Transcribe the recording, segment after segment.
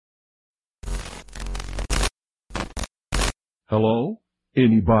Hello?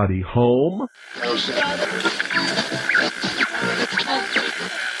 Anybody home?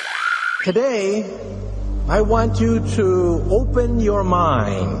 Today, I want you to open your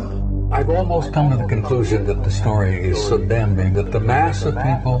mind. I've almost come to the conclusion that the story is so damning that the mass of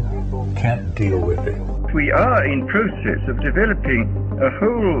people can't deal with it. We are in process of developing a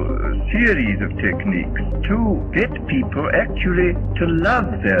whole series of techniques to get people actually to love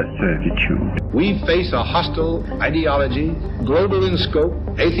their servitude. We face a hostile ideology, global in scope,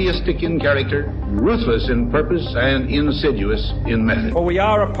 atheistic in character, ruthless in purpose, and insidious in method. For we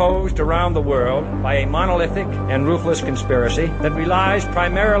are opposed around the world by a monolithic and ruthless conspiracy that relies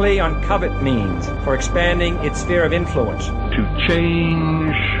primarily on covert means for expanding its sphere of influence. To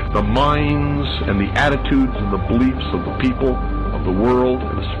change the minds and the attitudes and the beliefs of the people of the world,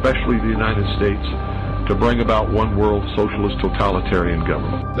 and especially the United States, to bring about one world socialist totalitarian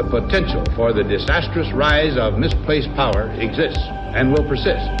government. The potential for the disastrous rise of misplaced power exists and will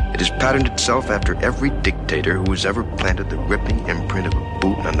persist. It has patterned itself after every dictator who has ever planted the ripping imprint of a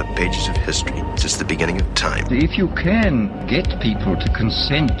boot on the pages of history since the beginning of time. If you can get people to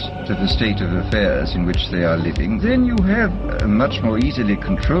consent to the state of affairs in which they are living, then you have a much more easily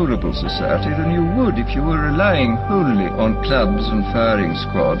controllable society than you would if you were relying wholly on clubs and firing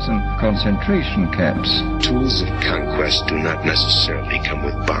squads and concentration camps. Tools of conquest do not necessarily come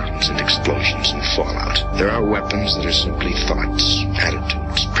with bombs and explosions and fallout. There are weapons that are simply thoughts,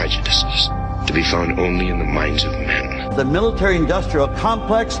 attitudes, prejudices, to be found only in the minds of men. The military-industrial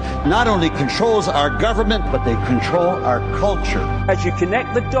complex not only controls our government, but they control our culture. As you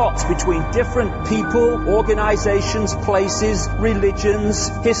connect the dots between different people, organizations, places, religions,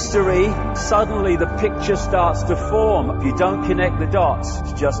 history, suddenly the picture starts to form. If you don't connect the dots,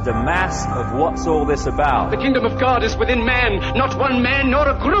 it's just a mass of what's all this about. The kingdom of God is within man, not one man nor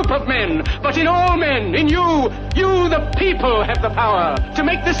a group of men, but in all men, in you. You, the people, have the power to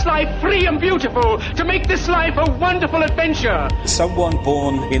make this life free and beautiful, to make this life a wonderful adventure. Someone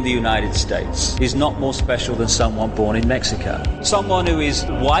born in the United States is not more special than someone born in Mexico. Someone who is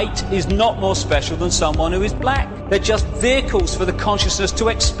white is not more special than someone who is black. They're just vehicles for the consciousness to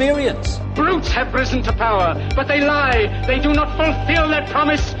experience. Brutes have risen to power, but they lie. They do not fulfill that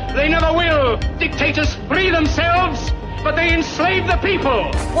promise. They never will. Dictators free themselves, but they enslave the people.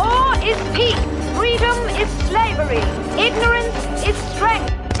 War is peace. Freedom is slavery. Ignorance is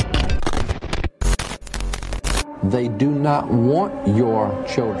strength. They do not want your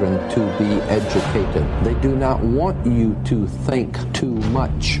children to be educated. They do not want you to think too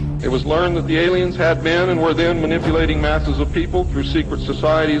much. It was learned that the aliens had been and were then manipulating masses of people through secret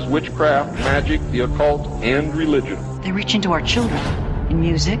societies, witchcraft, magic, the occult, and religion. They reach into our children in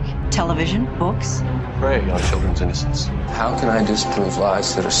music, television, books. Prey on children's innocence. How can I disprove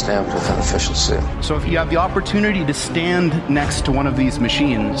lies that are stamped with an official seal? So if you have the opportunity to stand next to one of these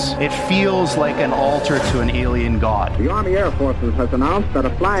machines, it feels like an altar to an alien god. The Army Air Forces has announced that a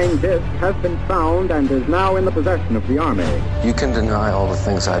flying disc has been found and is now in the possession of the Army. You can deny all the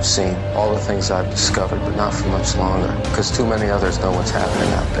things I've seen, all the things I've discovered, but not for much longer, because too many others know what's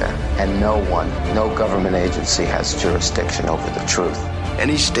happening out there. And no one, no government agency has jurisdiction over the truth.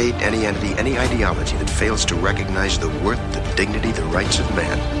 Any state, any entity, any ideology that fails to recognize the worth, the dignity, the rights of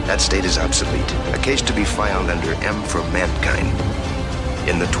man, that state is obsolete. A case to be filed under M for Mankind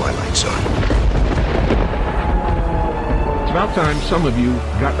in the Twilight Zone. It's about time some of you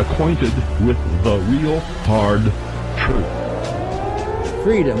got acquainted with the real hard truth.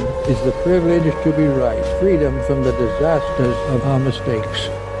 Freedom is the privilege to be right. Freedom from the disasters of our mistakes.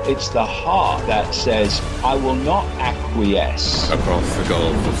 It's the heart that says, I will not acquiesce. Across the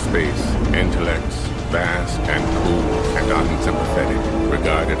gulf of space, intellects, vast and cool and unsympathetic,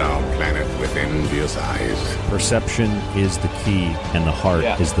 regarded our planet with envious eyes. Perception is the key, and the heart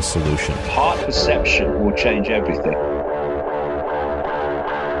is the solution. Heart perception will change everything.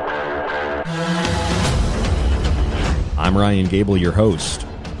 I'm Ryan Gable, your host,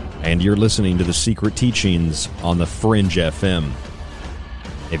 and you're listening to The Secret Teachings on the Fringe FM.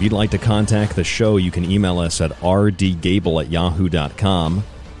 If you'd like to contact the show, you can email us at rdgable@yahoo.com.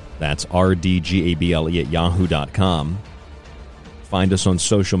 That's rdgable@yahoo.com. Find us on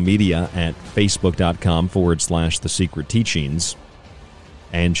social media at facebook.com/The Secret Teachings.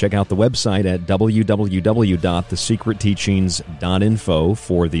 And check out the website at www.thesecretteachings.info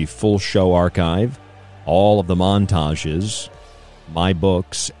for the full show archive, all of the montages, my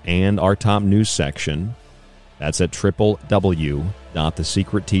books, and our top news section. That's at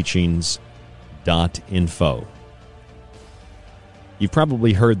www.thesecretteachings.info. You've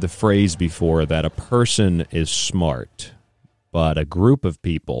probably heard the phrase before that a person is smart, but a group of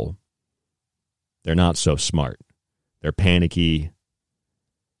people, they're not so smart. they're panicky,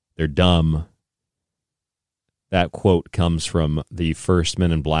 they're dumb. That quote comes from the first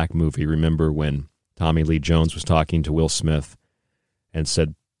Men in Black movie. Remember when Tommy Lee Jones was talking to Will Smith and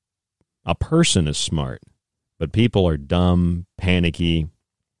said, a person is smart, but people are dumb, panicky.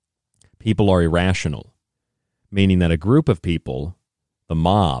 People are irrational, meaning that a group of people, the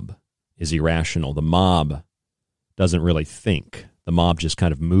mob, is irrational. The mob doesn't really think. The mob just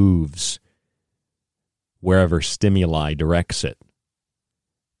kind of moves wherever stimuli directs it.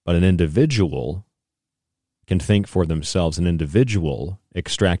 But an individual can think for themselves. An individual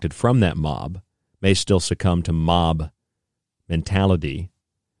extracted from that mob may still succumb to mob mentality,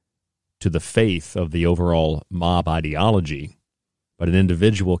 to the faith of the overall mob ideology. But an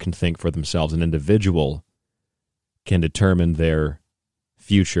individual can think for themselves. An individual can determine their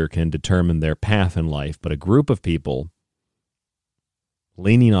future, can determine their path in life. But a group of people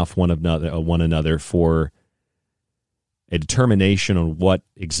leaning off one another for a determination on what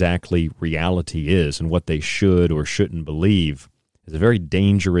exactly reality is and what they should or shouldn't believe is a very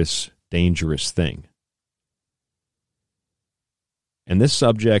dangerous, dangerous thing. And this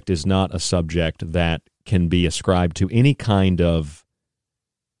subject is not a subject that can be ascribed to any kind of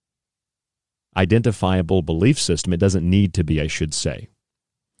identifiable belief system. It doesn't need to be, I should say.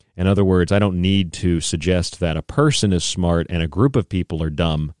 In other words, I don't need to suggest that a person is smart and a group of people are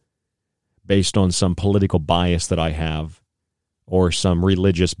dumb based on some political bias that I have or some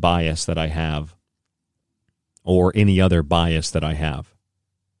religious bias that I have or any other bias that I have.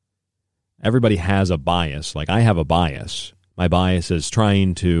 Everybody has a bias. Like, I have a bias. My bias is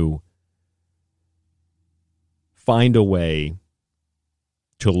trying to find a way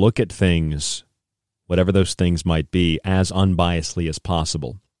to look at things, whatever those things might be, as unbiasedly as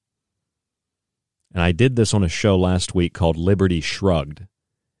possible. And I did this on a show last week called Liberty Shrugged,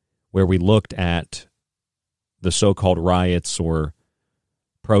 where we looked at the so-called riots or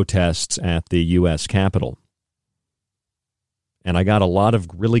protests at the U.S. Capitol. And I got a lot of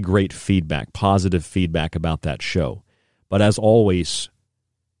really great feedback, positive feedback about that show. But as always,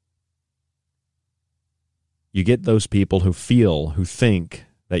 you get those people who think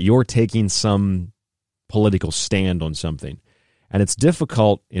that you're taking some political stand on something. And it's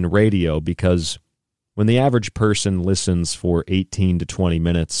difficult in radio because when the average person listens for 18 to 20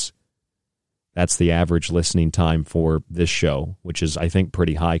 minutes, that's the average listening time for this show, which is, I think,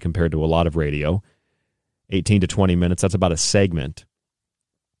 pretty high compared to a lot of radio. 18 to 20 minutes, that's about a segment.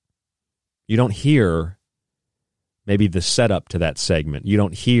 You don't hear maybe the setup to that segment. You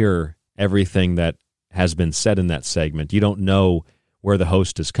don't hear everything that has been said in that segment. You don't know where the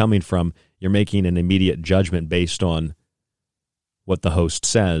host is coming from. You're making an immediate judgment based on what the host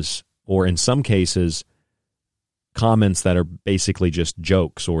says, or in some cases, comments that are basically just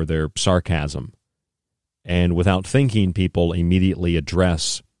jokes or they're sarcasm. And without thinking, people immediately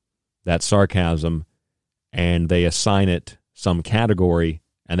address that sarcasm and they assign it some category,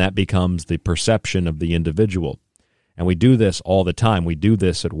 and that becomes the perception of the individual. And we do this all the time. We do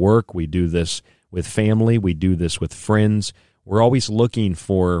this at work. We do this with family. We do this with friends. We're always looking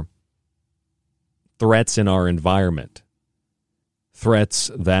for threats in our environment, threats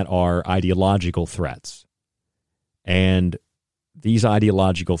that are ideological threats. And these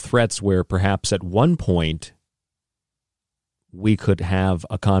ideological threats where perhaps at one point we could have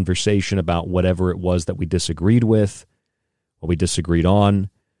a conversation about whatever it was that we disagreed with, what we disagreed on.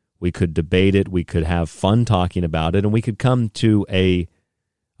 We could debate it. We could have fun talking about it, and we could come to a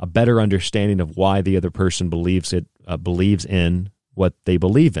better understanding of why the other person believes in what they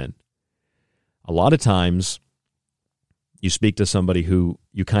believe in. A lot of times, you speak to somebody who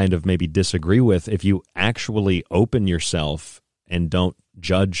you kind of maybe disagree with. If you actually open yourself and don't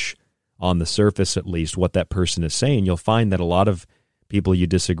judge on the surface, at least, what that person is saying, you'll find that a lot of people you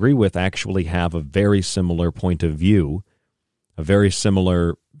disagree with actually have a very similar point of view, a very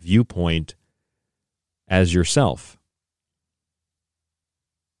similar viewpoint as yourself.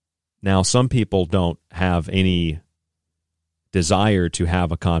 Now, some people don't have any desire to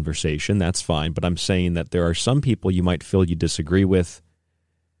have a conversation. That's fine. But I'm saying that there are some people you might feel you disagree with.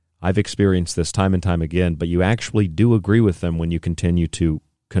 I've experienced this time and time again, but you actually do agree with them when you continue to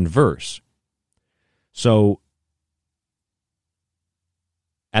converse. So,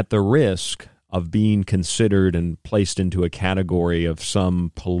 at the risk of being considered and placed into a category of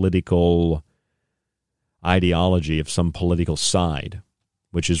some political ideology, of some political side,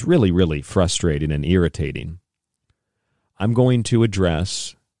 which is really, really frustrating and irritating, I'm going to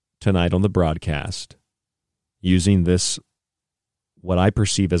address tonight on the broadcast, using this, what I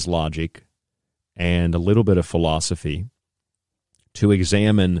perceive as logic and a little bit of philosophy, to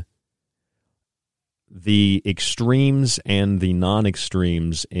examine the extremes and the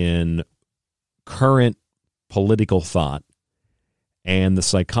non-extremes in current political thought and the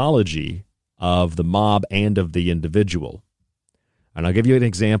psychology of the mob and of the individual. And I'll give you an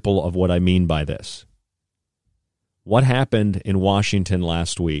example of what I mean by this. What happened in Washington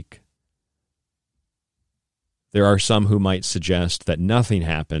last week? There are some who might suggest that nothing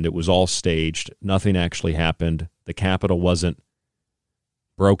happened. It was all staged. Nothing actually happened. The Capitol wasn't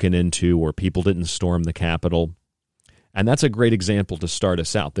broken into, or people didn't storm the Capitol. And that's a great example to start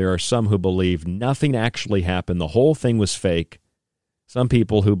us out. There are some who believe nothing actually happened. The whole thing was fake. Some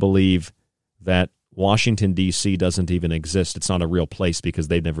people who believe that Washington, D.C. doesn't even exist. It's not a real place because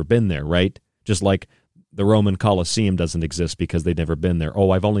they've never been there, right? Just like the Roman Colosseum doesn't exist because they've never been there.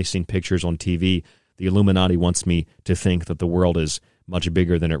 Oh, I've only seen pictures on TV. The Illuminati wants me to think that the world is much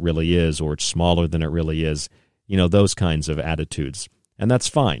bigger than it really is, or it's smaller than it really is. You know, those kinds of attitudes. And that's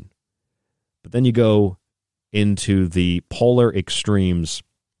fine. But then you go into the polar extremes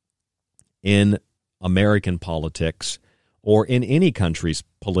in American politics or in any country's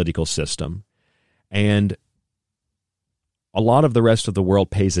political system, and a lot of the rest of the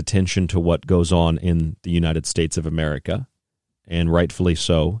world pays attention to what goes on in the United States of America, and rightfully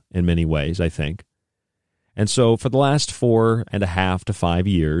so in many ways, I think. And so for the last 4.5 to 5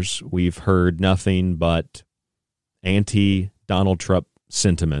 years, we've heard nothing but anti-Donald Trump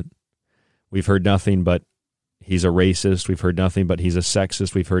sentiment. We've heard nothing but he's a racist. We've heard nothing but he's a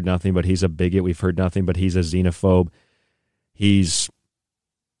sexist. We've heard nothing but he's a bigot. We've heard nothing but he's a xenophobe. He's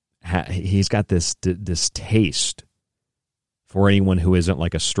got this taste for anyone who isn't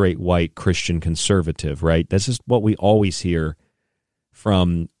like a straight white Christian conservative, right? This is what we always hear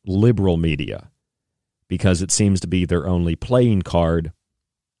from liberal media, because it seems to be their only playing card,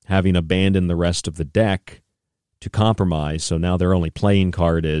 having abandoned the rest of the deck to compromise. So now their only playing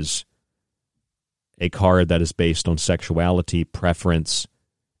card is a card that is based on sexuality, preference,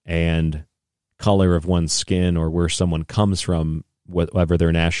 and color of one's skin, or where someone comes from, whatever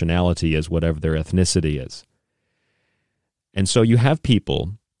their nationality is, whatever their ethnicity is. And so you have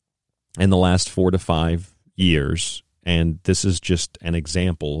people in the last 4 to 5 years, and this is just an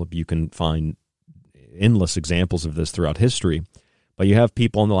example. You can find endless examples of this throughout history, but you have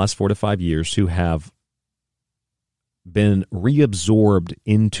people in the last 4 to 5 years who have been reabsorbed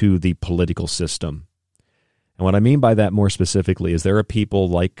into the political system. And what I mean by that more specifically is there are people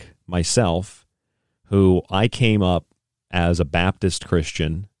like myself who I came up as a Baptist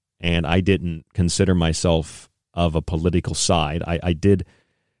Christian, and I didn't consider myself of a political side. I did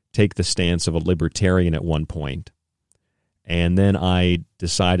take the stance of a libertarian at one point, and then I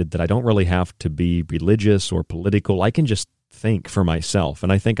decided that I don't really have to be religious or political. I can just think for myself.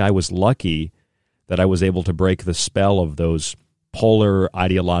 And I think I was lucky that I was able to break the spell of those polar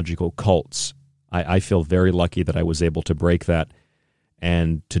ideological cults. I feel very lucky that I was able to break that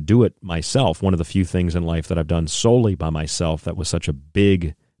and to do it myself. One of the few things in life that I've done solely by myself that was such a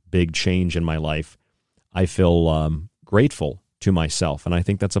big, big change in my life. I feel grateful to myself, and I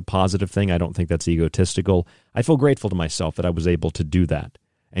think that's a positive thing. I don't think that's egotistical. I feel grateful to myself that I was able to do that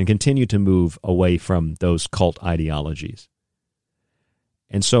and continue to move away from those cult ideologies.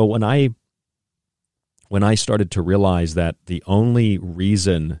 And so when I started to realize that the only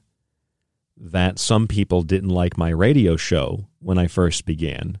reason that some people didn't like my radio show when I first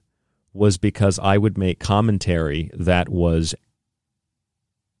began was because I would make commentary that was,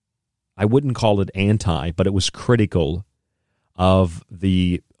 I wouldn't call it anti, but it was critical of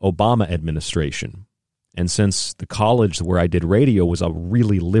the Obama administration. And since the college where I did radio was a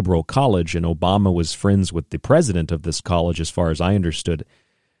really liberal college, and Obama was friends with the president of this college, as far as I understood,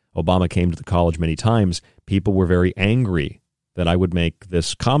 Obama came to the college many times, people were very angry that I would make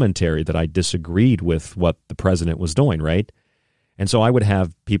this commentary that I disagreed with what the president was doing, right? And so I would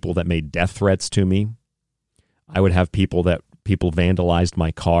have people that made death threats to me. I would have people vandalized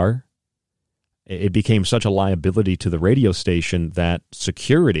my car. It became such a liability to the radio station that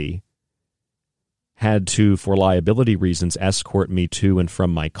security had to, for liability reasons, escort me to and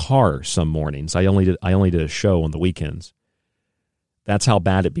from my car some mornings. I only did a show on the weekends. That's how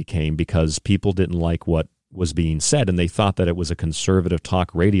bad it became, because people didn't like what was being said, and they thought that it was a conservative talk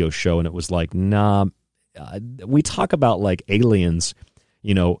radio show, and it was like, nah, we talk about like aliens,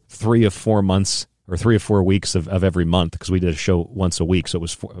 3 or 4 months or 3 or 4 weeks of every month, because we did a show once a week, so it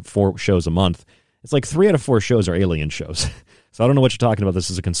was four shows a month. It's like 3 out of 4 shows are alien shows. So I don't know what you're talking about. This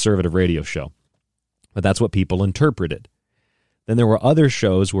is a conservative radio show. But that's what people interpreted. Then there were other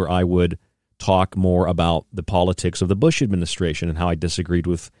shows where I would talk more about the politics of the Bush administration and how I disagreed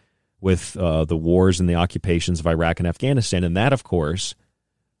with the wars and the occupations of Iraq and Afghanistan. And that, of course,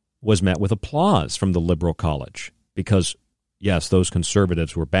 was met with applause from the Liberal College because, yes, those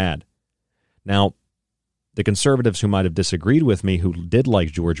conservatives were bad. Now, the conservatives who might have disagreed with me, who did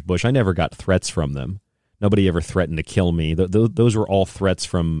like George Bush, I never got threats from them. Nobody ever threatened to kill me. Those were all threats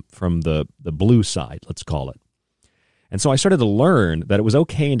from the blue side, let's call it. And so I started to learn that it was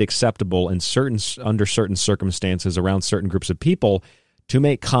okay and acceptable in under certain circumstances around certain groups of people to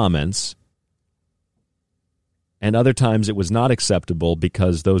make comments, and other times it was not acceptable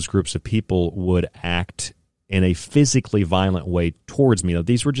because those groups of people would act in a physically violent way towards me. Now,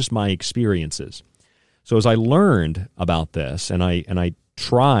 these were just my experiences. So as I learned about this, and I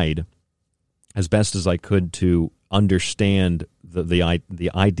tried as best as I could to understand the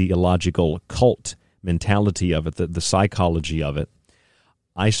ideological cult mentality of it, the psychology of it,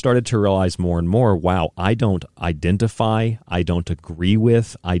 I started to realize more and more, wow, I don't identify, I don't agree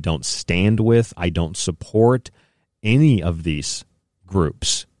with, I don't stand with, I don't support any of these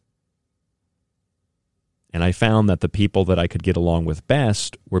groups. And I found that the people that I could get along with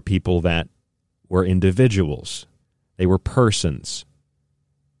best were people that were individuals. They were persons,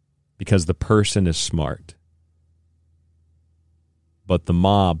 because the person is smart. But the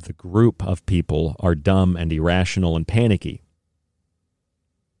mob, the group of people, are dumb and irrational and panicky.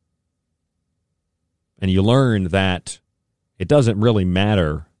 And you learn that it doesn't really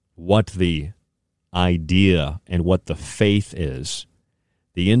matter what the idea and what the faith is.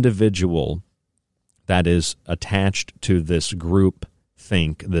 The individual that is attached to this group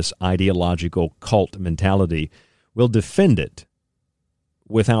think, this ideological cult mentality, will defend it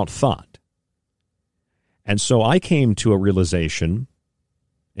without thought. And so I came to a realization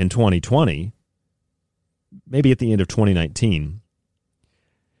in 2020, maybe at the end of 2019,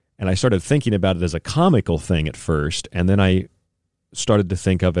 and I started thinking about it as a comical thing at first, and then I started to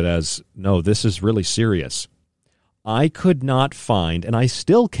think of it as, no, this is really serious. I could not find, and I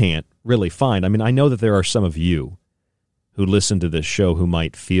still can't really find, I mean, I know that there are some of you who listen to this show who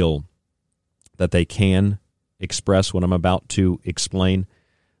might feel that they can express what I'm about to explain,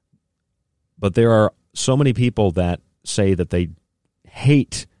 but there are so many people that say that they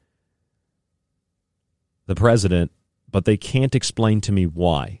hate the president, but they can't explain to me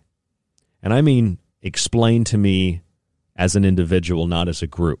why. And I mean explain to me as an individual, not as a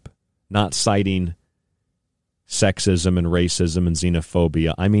group, not citing sexism and racism and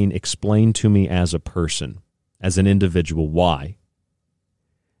xenophobia. I mean explain to me as a person, as an individual, why.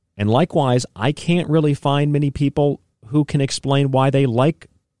 And likewise, I can't really find many people who can explain why they like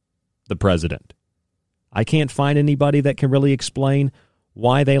the president. I can't find anybody that can really explain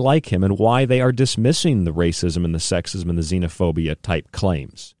why they like him and why they are dismissing the racism and the sexism and the xenophobia type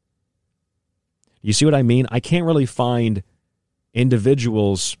claims. You see what I mean? I can't really find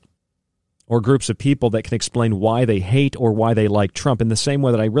individuals or groups of people that can explain why they hate or why they like Trump, in the same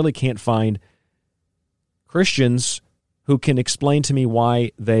way that I really can't find Christians who can explain to me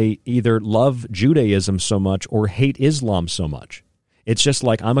why they either love Judaism so much or hate Islam so much. It's just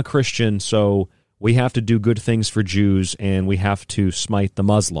like, I'm a Christian, so we have to do good things for Jews and we have to smite the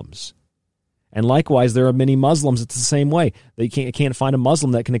Muslims. And likewise, there are many Muslims, it's the same way. They can't find a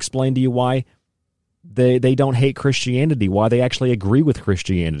Muslim that can explain to you why they don't hate Christianity, why they actually agree with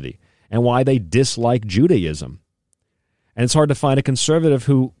Christianity, and why they dislike Judaism. And it's hard to find a conservative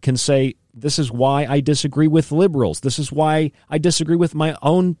who can say, this is why I disagree with liberals. This is why I disagree with my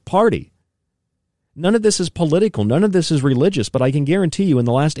own party. None of this is political. None of this is religious. But I can guarantee you in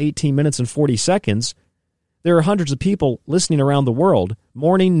the last 18 minutes and 40 seconds, there are hundreds of people listening around the world,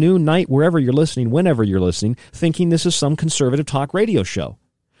 morning, noon, night, wherever you're listening, whenever you're listening, thinking this is some conservative talk radio show,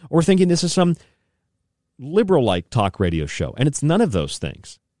 or thinking this is some liberal-like talk radio show. And it's none of those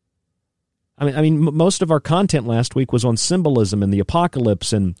things. I mean, most of our content last week was on symbolism and the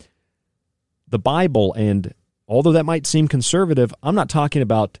apocalypse and the Bible, and although that might seem conservative, I'm not talking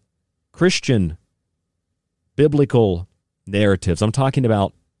about Christian biblical narratives. I'm talking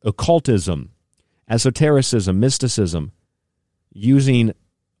about occultism, esotericism, mysticism, using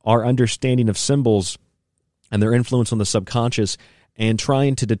our understanding of symbols and their influence on the subconscious and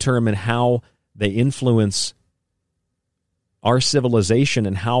trying to determine how they influence our civilization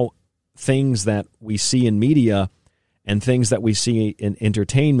and how things that we see in media and things that we see in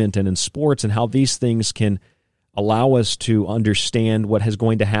entertainment and in sports, and how these things can allow us to understand what is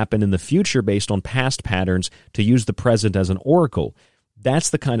going to happen in the future based on past patterns, to use the present as an oracle. That's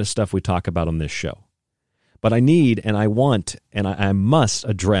the kind of stuff we talk about on this show. But I need and I want and I must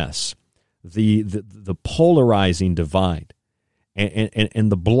address the polarizing divide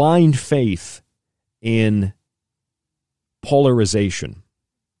and the blind faith in polarization.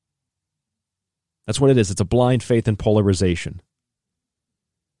 That's what it is. It's a blind faith in polarization.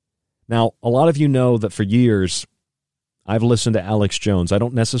 Now, a lot of you know that for years, I've listened to Alex Jones. I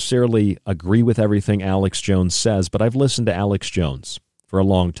don't necessarily agree with everything Alex Jones says, but I've listened to Alex Jones for a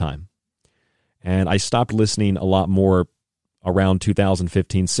long time. And I stopped listening a lot more around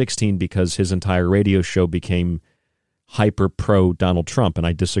 2015-16 because his entire radio show became hyper pro Donald Trump, and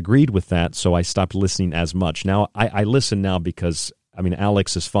I disagreed with that, so I stopped listening as much. Now, I listen now because,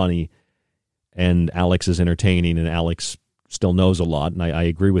 Alex is funny, and Alex is entertaining, and Alex still knows a lot, and I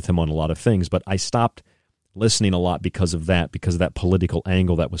agree with him on a lot of things, but I stopped listening a lot because of that political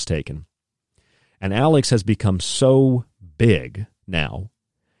angle that was taken. And Alex has become so big now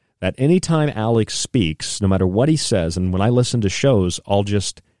that anytime Alex speaks, no matter what he says, and when I listen to shows, I'll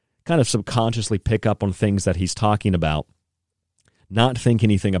just kind of subconsciously pick up on things that he's talking about, not think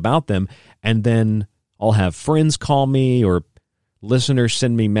anything about them, and then I'll have friends call me or listeners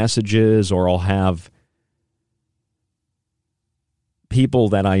send me messages, or I'll have people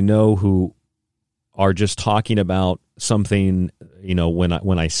that I know who are just talking about something,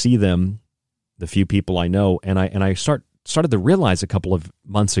 when I see them, the few people I know, and I started to realize a couple of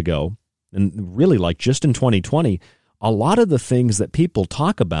months ago, and really like just in 2020, a lot of the things that people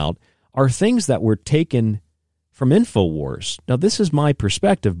talk about are things that were taken from InfoWars. Now, this is my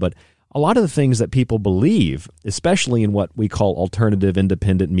perspective, but a lot of the things that people believe, especially in what we call alternative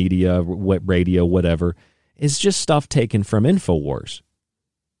independent media, radio, whatever, is just stuff taken from InfoWars.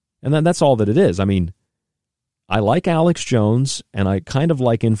 And then that's all that it is. I like Alex Jones, and I kind of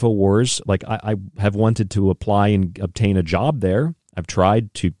like InfoWars. Like, I have wanted to apply and obtain a job there. I've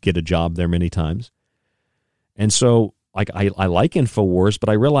tried to get a job there many times. And so, I like InfoWars, but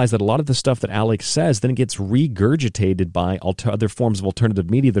I realize that a lot of the stuff that Alex says then gets regurgitated by other forms of alternative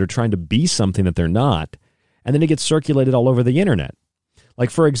media that are trying to be something that they're not, and then it gets circulated all over the internet. Like,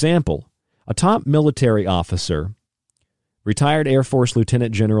 for example, a top military officer, retired Air Force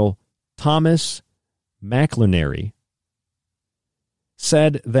Lieutenant General Thomas McInerney,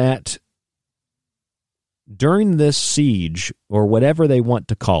 said that during this siege, or whatever they want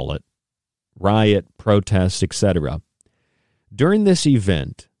to call it, riot, protest, etc., during this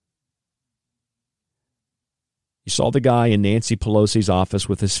event, you saw the guy in Nancy Pelosi's office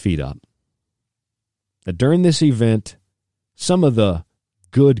with his feet up. That during this event, some of the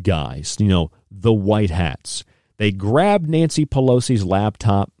good guys, the white hats, they grabbed Nancy Pelosi's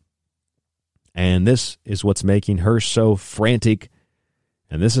laptop, and this is what's making her so frantic.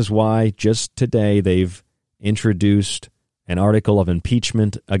 And this is why just today they've introduced an article of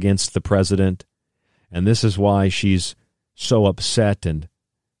impeachment against the president. And this is why she's so upset. And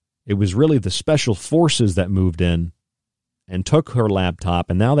it was really the special forces that moved in and took her laptop.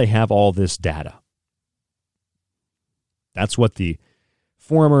 And now they have all this data. That's what the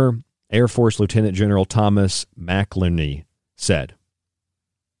former Air Force Lieutenant General Thomas McInerney said.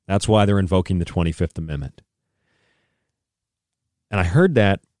 That's why they're invoking the 25th Amendment. And I heard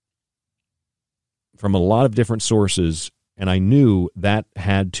that from a lot of different sources, and I knew that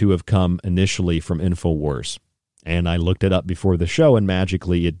had to have come initially from InfoWars. And I looked it up before the show, and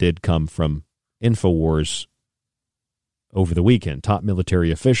magically it did come from InfoWars over the weekend. Top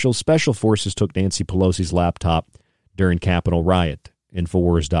military officials, special forces took Nancy Pelosi's laptop during Capitol riot,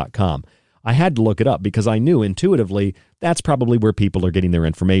 Infowars.com. I had to look it up because I knew intuitively that's probably where people are getting their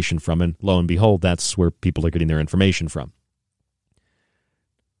information from, and lo and behold, that's where people are getting their information from.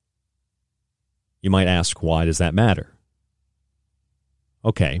 You might ask, why does that matter?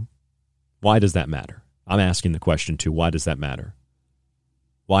 Okay, why does that matter? I'm asking the question too, why does that matter?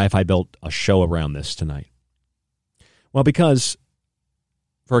 Why have I built a show around this tonight? Well, because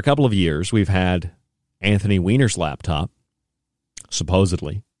for a couple of years, we've had Anthony Weiner's laptop,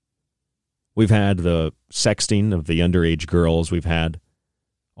 supposedly. We've had the sexting of the underage girls. We've had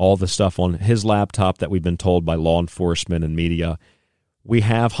all the stuff on his laptop that we've been told by law enforcement and media. We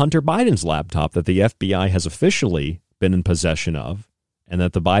have Hunter Biden's laptop that the FBI has officially been in possession of, and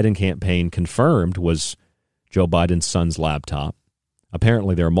that the Biden campaign confirmed was Joe Biden's son's laptop.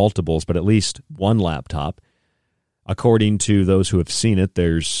 Apparently there are multiples, but at least one laptop. According to those who have seen it,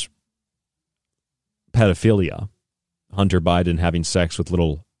 there's pedophilia. Hunter Biden having sex with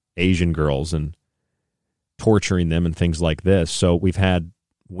little Asian girls and torturing them and things like this. So we've had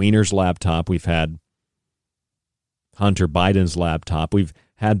Weiner's laptop. We've had Hunter Biden's laptop. We've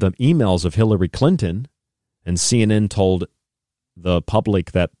had the emails of Hillary Clinton, and CNN told the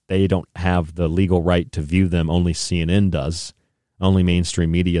public that they don't have the legal right to view them. Only CNN does. Only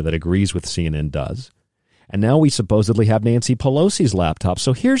mainstream media that agrees with CNN does. And now we supposedly have Nancy Pelosi's laptop.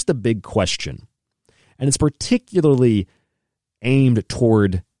 So here's the big question, and it's particularly aimed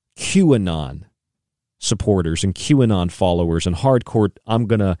toward QAnon supporters and QAnon followers and hardcore, I'm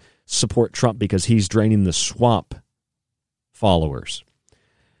going to support Trump because he's draining the swamp followers.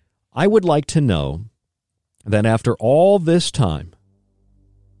 I would like to know that after all this time,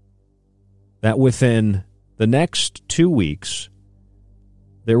 that within the next 2 weeks,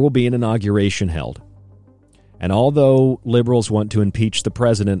 there will be an inauguration held. And although liberals want to impeach the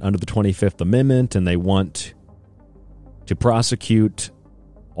president under the 25th Amendment and they want to prosecute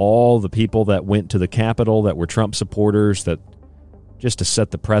all the people that went to the Capitol that were Trump supporters, that just to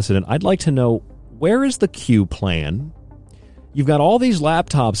set the precedent, I'd like to know, where is the Q plan? You've got all these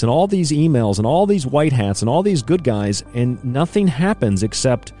laptops and all these emails and all these white hats and all these good guys, and nothing happens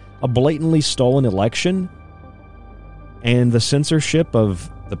except a blatantly stolen election and the censorship of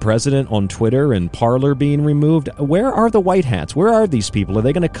the president on Twitter and Parler being removed. Where are the white hats? Where are these people? Are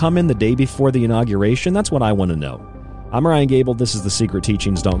they going to come in the day before the inauguration? That's what I want to know. I'm Ryan Gable. This is The Secret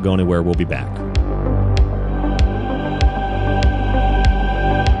Teachings. Don't go anywhere. We'll be back.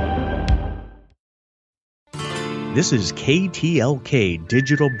 This is KTLK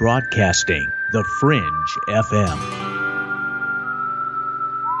Digital Broadcasting, The Fringe FM.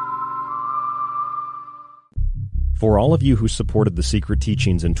 For all of you who supported The Secret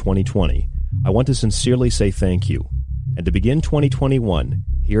Teachings in 2020, I want to sincerely say thank you. And to begin 2021,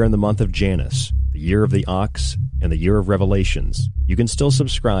 here in the month of Janus, the year of the Ox, and the year of Revelations, you can still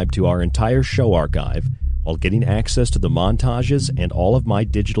subscribe to our entire show archive while getting access to the montages and all of my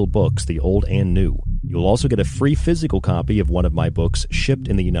digital books, the old and new. You'll also get a free physical copy of one of my books shipped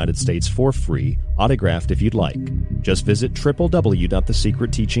in the United States for free, autographed if you'd like. Just visit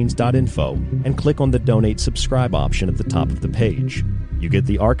www.thesecretteachings.info and click on the Donate Subscribe option at the top of the page. You get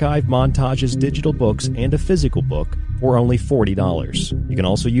the archive, montages, digital books, and a physical book for only $40. You can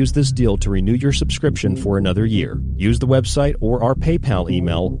also use this deal to renew your subscription for another year. Use the website or our PayPal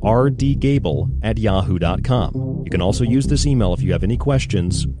email, rdgable@yahoo.com. You can also use this email if you have any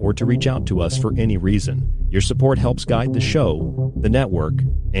questions or to reach out to us for any reason. Your support helps guide the show, the network,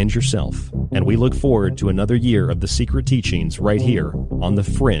 and yourself. And we look forward to another year of The Secret Teachings right here on The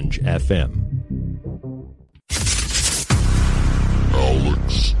Fringe FM.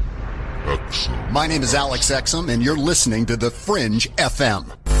 Alex Exum. My name is Alex Exum, and you're listening to The Fringe FM.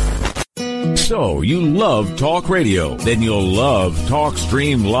 So, you love talk radio? Then you'll love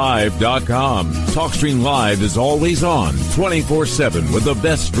TalkStreamLive.com. TalkStream Live is always on, 24/7, with the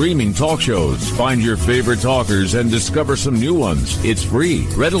best streaming talk shows. Find your favorite talkers and discover some new ones. It's free,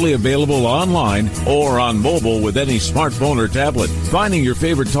 readily available online or on mobile with any smartphone or tablet. Finding your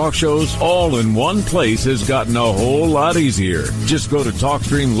favorite talk shows all in one place has gotten a whole lot easier. Just go to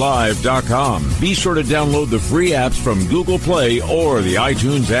TalkStreamLive.com. Be sure to download the free apps from Google Play or the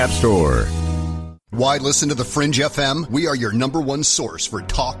iTunes App Store. Why listen to The Fringe FM? We are your number one source for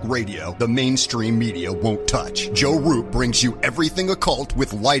talk radio the mainstream media won't touch. Joe Roop brings you everything occult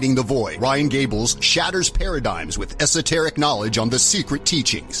with Lighting the Void. Ryan Gables shatters paradigms with esoteric knowledge on The Secret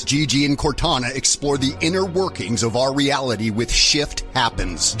Teachings. Gigi and Cortana explore the inner workings of our reality with Shift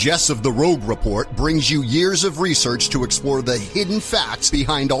Happens. Jess of the Rogue Report brings you years of research to explore the hidden facts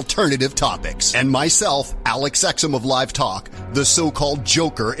behind alternative topics. And myself, Alex Exum of Live Talk, the so-called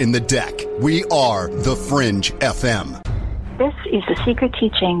Joker in the deck. We are The Fringe FM. This is The Secret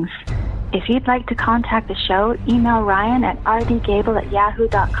Teachings. If you'd like to contact the show, email Ryan at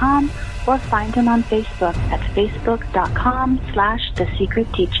rdgable@yahoo.com or find him on Facebook at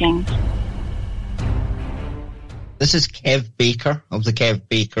facebook.com/thesecretteachings. This is Kev Baker of The Kev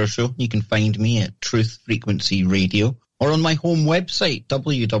Baker Show. You can find me at Truth Frequency Radio or on my home website,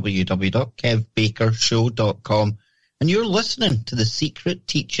 www.kevbakershow.com. And you're listening to The Secret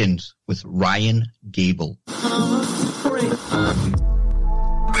Teachings with Ryan Gable. The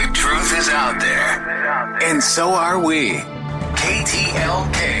truth is out there, and so are we.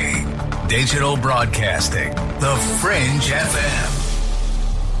 KTLK, Digital Broadcasting, The Fringe FM.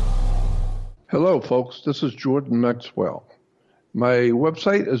 Hello, folks. This is Jordan Maxwell. My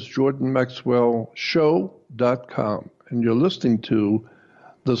website is jordanmaxwellshow.com, and you're listening to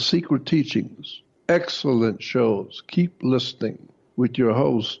The Secret Teachings. Excellent shows. Keep listening with your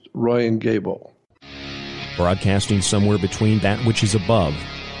host, Ryan Gable. Broadcasting somewhere between that which is above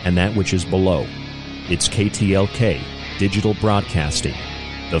and that which is below. It's KTLK, Digital Broadcasting,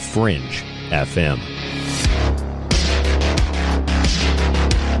 The Fringe FM.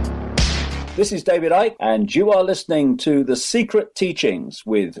 This is David Icke, and you are listening to The Secret Teachings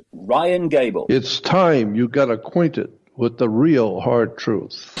with Ryan Gable. It's time you got acquainted with the real hard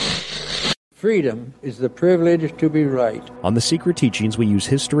truth. Freedom is the privilege to be right. On The Secret Teachings, we use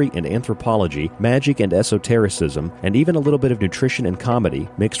history and anthropology, magic and esotericism, and even a little bit of nutrition and comedy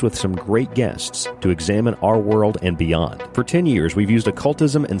mixed with some great guests to examine our world and beyond. For 10 years, we've used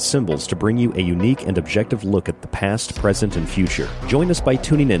occultism and symbols to bring you a unique and objective look at the past, present, and future. Join us by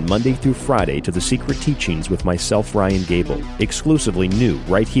tuning in Monday through Friday to The Secret Teachings with myself, Ryan Gable, exclusively new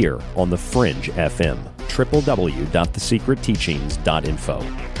right here on The Fringe FM. www.thesecretteachings.info.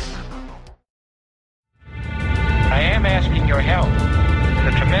 I am asking your help in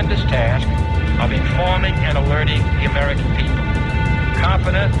the tremendous task of informing and alerting the American people,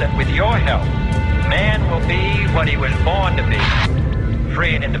 confident that with your help, man will be what he was born to be,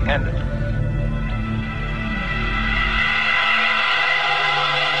 free and independent.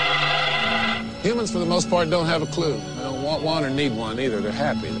 Humans, for the most part, don't have a clue. They don't want one or need one either. They're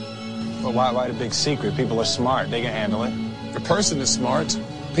happy. But why the big secret? People are smart. They can handle it. The person is smart.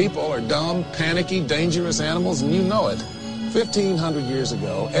 People are dumb, panicky, dangerous animals, and you know it. 1,500 years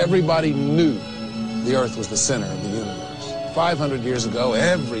ago, everybody knew the Earth was the center of the universe. 500 years ago,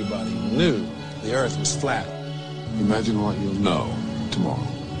 everybody knew the Earth was flat. Imagine what you'll know tomorrow.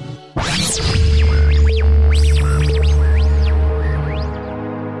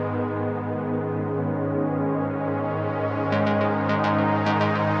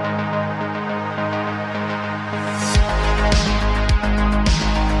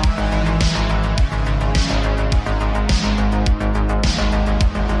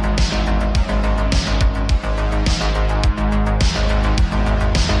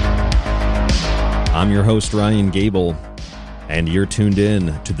 I'm your host, Ryan Gable, and you're tuned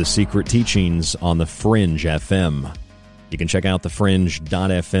in to The Secret Teachings on The Fringe FM. You can check out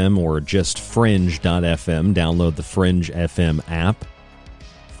thefringe.fm or just fringe.fm. Download the Fringe FM app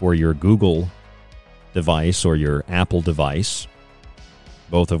for your Google device or your Apple device,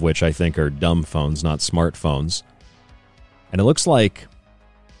 both of which I think are dumb phones, not smartphones. And it looks like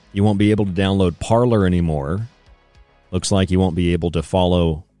you won't be able to download Parler anymore. Looks like you won't be able to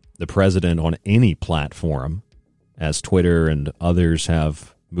follow the president on any platform, as Twitter and others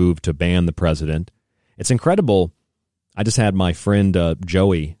have moved to ban the president. It's incredible. I just had my friend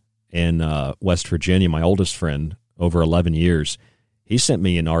Joey in West Virginia, my oldest friend, over 11 years. He sent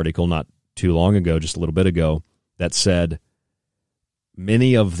me an article not too long ago, just a little bit ago, that said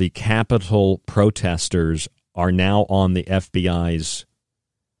many of the Capitol protesters are now on the FBI's,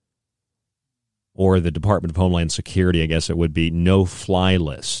 or the Department of Homeland Security, I guess it would be, no-fly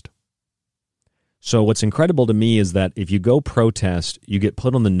list. So what's incredible to me is that if you go protest, you get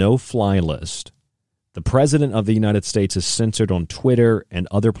put on the no-fly list. The President of the United States is censored on Twitter and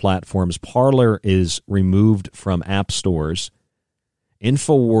other platforms. Parler is removed from app stores.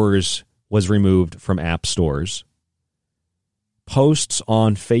 InfoWars was removed from app stores. Posts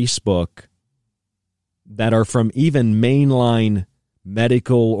on Facebook that are from even mainline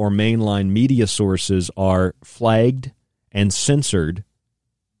medical or mainline media sources are flagged and censored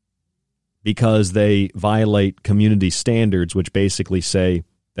because they violate community standards, which basically say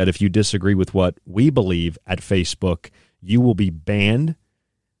that if you disagree with what we believe at Facebook, you will be banned.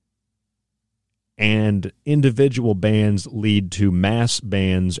 And individual bans lead to mass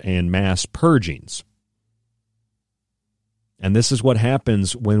bans and mass purgings. And this is what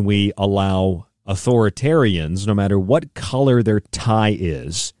happens when we allow authoritarians, no matter what color their tie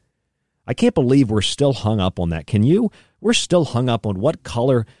is. I can't believe we're still hung up on that. Can you? We're still hung up on what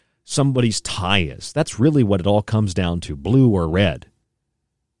color somebody's tie is. That's really what it all comes down to, blue or red.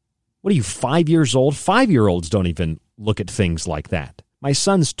 What are you, 5 years old? 5-year-olds don't even look at things like that. My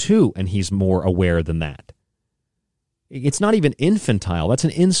son's 2, and he's more aware than that. It's not even infantile. That's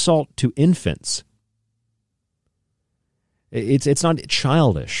an insult to infants. It's not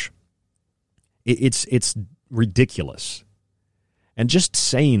childish. It's ridiculous. And just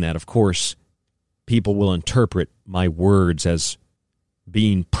saying that, of course, people will interpret my words as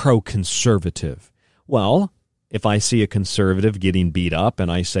being pro-conservative. Well, if I see a conservative getting beat up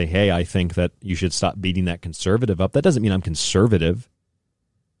and I say, hey, I think that you should stop beating that conservative up, that doesn't mean I'm conservative.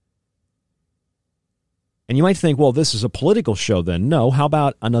 And you might think, well, this is a political show then. No, how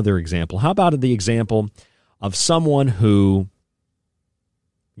about another example? How about the example of someone who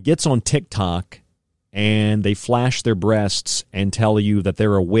gets on TikTok and they flash their breasts and tell you that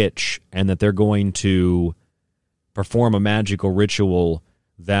they're a witch and that they're going to perform a magical ritual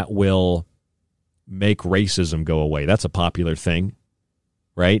that will make racism go away. That's a popular thing,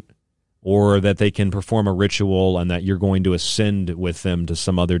 right? Or that they can perform a ritual and that you're going to ascend with them to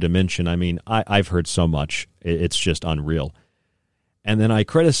some other dimension. I mean, I've heard so much. It's just unreal. And then I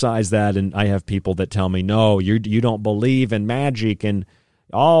criticize that, and I have people that tell me, no, you don't believe in magic, and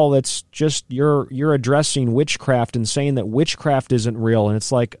Oh, that's just you're addressing witchcraft and saying that witchcraft isn't real. And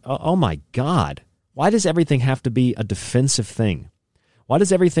it's like, oh my God, why does everything have to be a defensive thing? Why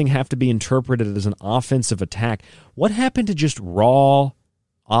does everything have to be interpreted as an offensive attack? What happened to just raw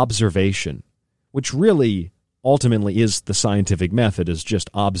observation, which really ultimately is the scientific method, is just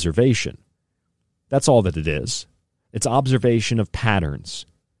observation. That's all that it is. It's observation of patterns.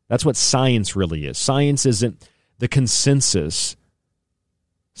 That's what science really is. Science isn't the consensus.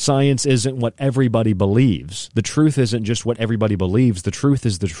 Science isn't what everybody believes. The truth isn't just what everybody believes. The truth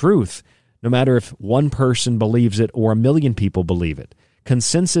is the truth, no matter if one person believes it or a million people believe it.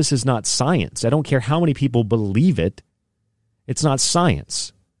 Consensus is not science. I don't care how many people believe it. It's not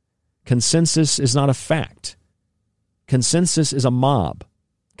science. Consensus is not a fact. Consensus is a mob.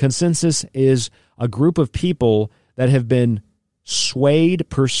 Consensus is a group of people that have been swayed,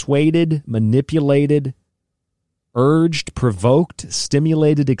 persuaded, manipulated, urged, provoked,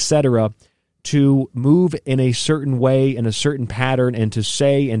 stimulated, etc., to move in a certain way, in a certain pattern, and to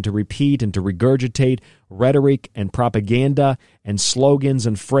say and to repeat and to regurgitate rhetoric and propaganda and slogans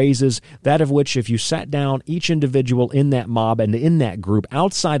and phrases, that of which if you sat down each individual in that mob and in that group,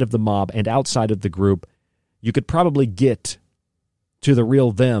 outside of the mob and outside of the group, you could probably get to the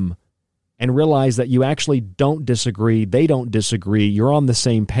real them and realize that you actually don't disagree, they don't disagree, you're on the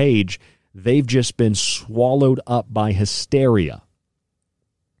same page. They've just been swallowed up by hysteria.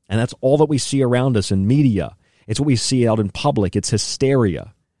 And that's all that we see around us in media. It's what we see out in public. It's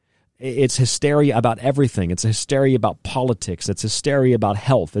hysteria. It's hysteria about everything. It's hysteria about politics. It's hysteria about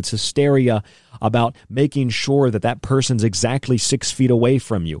health. It's hysteria about making sure that that person's exactly 6 feet away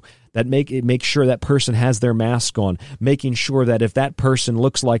from you, that make sure that person has their mask on, making sure that if that person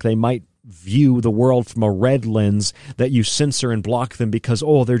looks like they might view the world from a red lens, that you censor and block them because,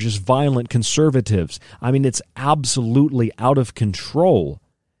 oh, they're just violent conservatives. I mean, it's absolutely out of control.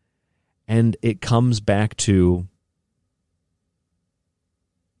 And it comes back to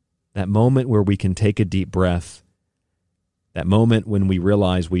that moment where we can take a deep breath, that moment when we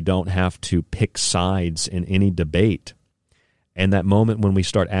realize we don't have to pick sides in any debate, and that moment when we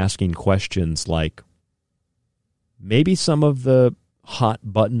start asking questions like, maybe some of the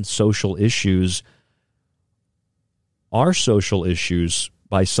hot-button social issues are social issues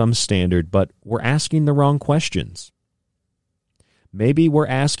by some standard, but we're asking the wrong questions. Maybe we're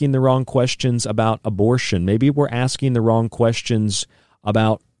asking the wrong questions about abortion. Maybe we're asking the wrong questions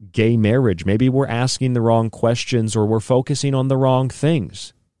about gay marriage. Maybe we're asking the wrong questions, or we're focusing on the wrong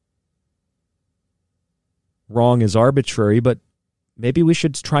things. Wrong is arbitrary, but maybe we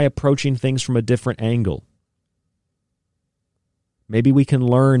should try approaching things from a different angle. Maybe we can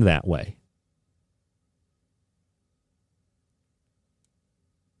learn that way.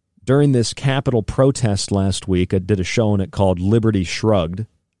 During this Capitol protest last week, I did a show on it called Liberty Shrugged.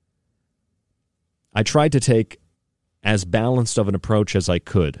 I tried to take as balanced of an approach as I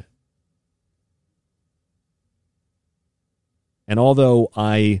could. And although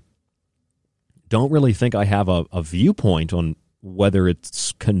I don't really think I have a viewpoint on whether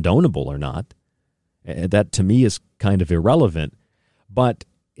it's condonable or not, that to me is kind of irrelevant, but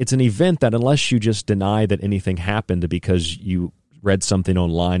it's an event that unless you just deny that anything happened because you read something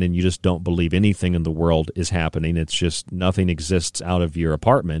online and you just don't believe anything in the world is happening, it's just nothing exists out of your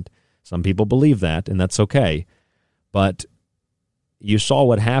apartment. Some people believe that, and that's okay. But you saw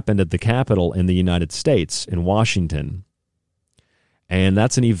what happened at the Capitol in the United States, in Washington. And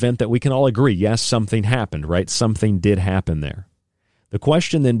that's an event that we can all agree, yes, something happened, right? Something did happen there. The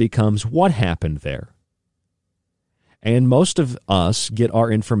question then becomes, what happened there? And most of us get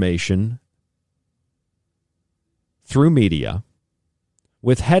our information through media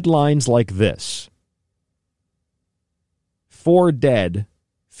with headlines like this: 4 dead,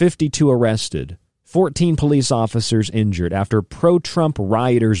 52 arrested, 14 police officers injured after pro-Trump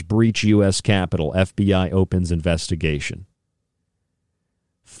rioters breach U.S. Capitol, FBI opens investigation.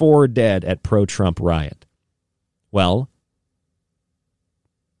 4 dead at pro-Trump riot. Well,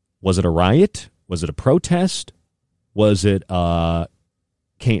 was it a riot? Was it a protest? Was it a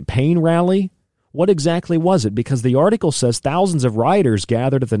campaign rally? What exactly was it? Because the article says thousands of rioters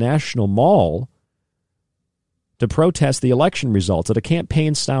gathered at the National Mall to protest the election results. At a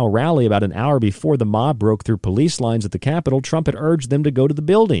campaign-style rally about an hour before the mob broke through police lines at the Capitol, Trump had urged them to go to the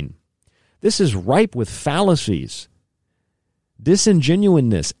building. This is ripe with fallacies,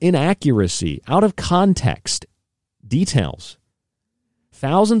 disingenuousness, inaccuracy, out of context details.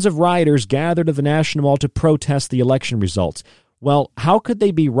 Thousands of rioters gathered at the National Mall to protest the election results. Well, how could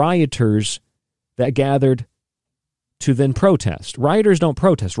they be rioters that gathered to then protest? Rioters don't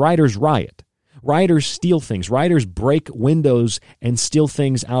protest. Rioters riot. Rioters steal things. Rioters break windows and steal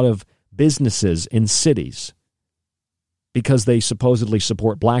things out of businesses in cities because they supposedly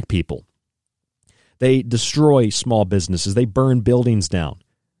support black people. They destroy small businesses. They burn buildings down.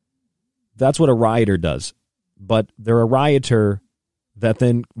 That's what a rioter does. But they're a rioter that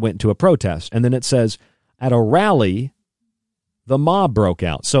then went to a protest. And then it says, at a rally, the mob broke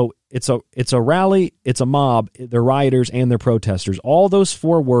out. So it's a rally, it's a mob, they're rioters and they're protesters. All those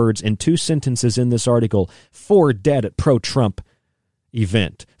 4 words in 2 sentences in this article, 4 dead at pro-Trump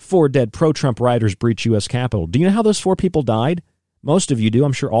event. 4 dead pro-Trump rioters breach U.S. Capitol. Do you know how those 4 people died? Most of you do.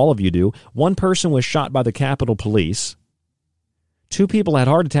 I'm sure all of you do. 1 person was shot by the Capitol Police. 2 people had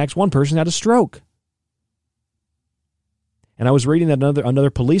heart attacks. 1 person had a stroke. And I was reading that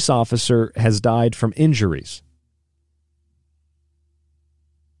another police officer has died from injuries.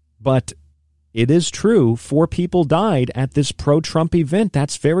 But it is true, 4 people died at this pro-Trump event.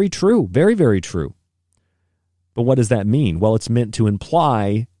 That's very true. Very, very true. But what does that mean? Well, it's meant to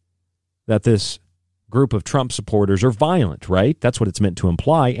imply that this group of Trump supporters are violent, right? That's what it's meant to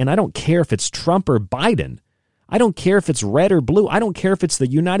imply. And I don't care if it's Trump or Biden. I don't care if it's red or blue. I don't care if it's the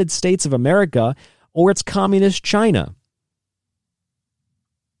United States of America or it's communist China.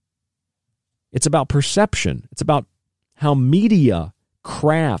 It's about perception. It's about how media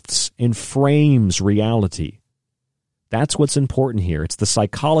crafts and frames reality. That's what's important here. It's the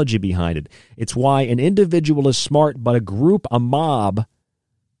psychology behind it. It's why an individual is smart, but a mob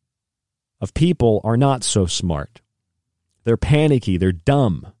of people are not so smart. They're panicky. They're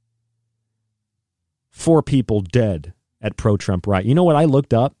dumb. 4 people dead at pro-Trump riot. You know what I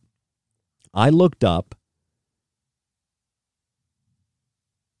looked up? I looked up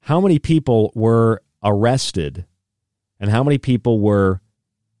how many people were arrested and how many people were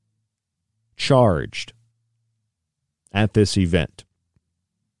charged at this event,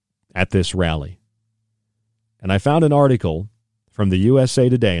 at this rally. And I found an article from the USA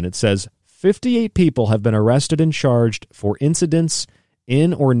Today, and it says 58 people have been arrested and charged for incidents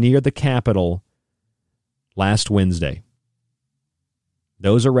in or near the Capitol last Wednesday.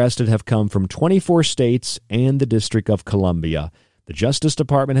 Those arrested have come from 24 states and the District of Columbia. The Justice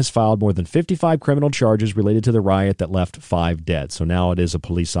Department has filed more than 55 criminal charges related to the riot that left 5 dead. So now it is a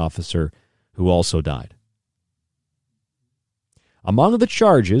police officer who also died. Among the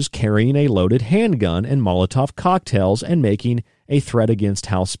charges, carrying a loaded handgun and Molotov cocktails and making a threat against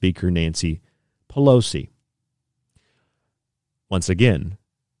House Speaker Nancy Pelosi. Once again,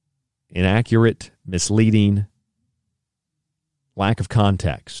 inaccurate, misleading, lack of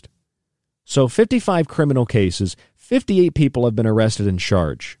context. So 55 criminal cases, 58 people have been arrested and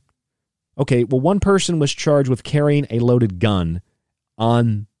charged. Okay, well, 1 person was charged with carrying a loaded gun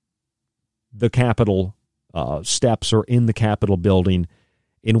on the Capitol steps or in the Capitol building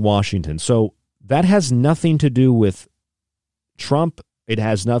in Washington. So that has nothing to do with Trump. It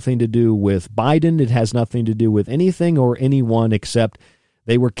has nothing to do with Biden. It has nothing to do with anything or anyone except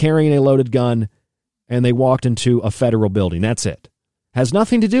they were carrying a loaded gun and they walked into a federal building. That's it. Has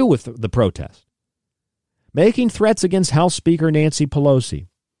nothing to do with the protest. Making threats against House Speaker Nancy Pelosi.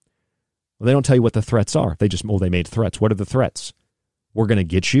 Well, they don't tell you what the threats are. They made threats. What are the threats? We're going to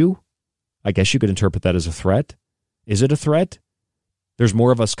get you? I guess you could interpret that as a threat. Is it a threat? There's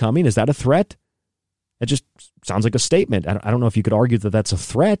more of us coming. Is that a threat? It just sounds like a statement. I don't know if you could argue that that's a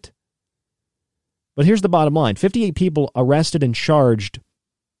threat. But here's the bottom line. 58 people arrested and charged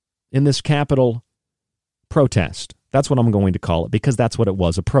in this Capitol protest. That's what I'm going to call it because that's what it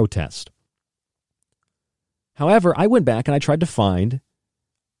was, a protest. However, I went back and I tried to find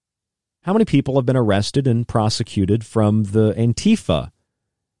how many people have been arrested and prosecuted from the Antifa,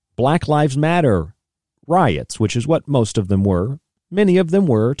 Black Lives Matter riots, which is what most of them were. Many of them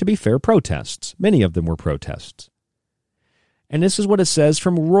were, to be fair, protests. Many of them were protests. And this is what it says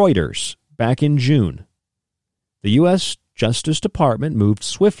from Reuters back in June. The U.S. Justice Department moved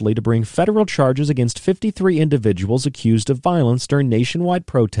swiftly to bring federal charges against 53 individuals accused of violence during nationwide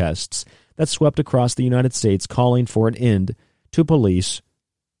protests that swept across the United States, calling for an end to police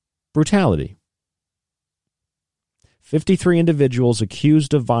brutality. 53 individuals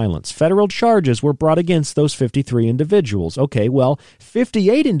accused of violence. Federal charges were brought against those 53 individuals. Okay, well,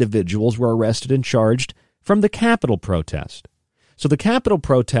 58 individuals were arrested and charged from the Capitol protest. So the Capitol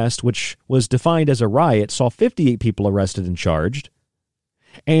protest, which was defined as a riot, saw 58 people arrested and charged.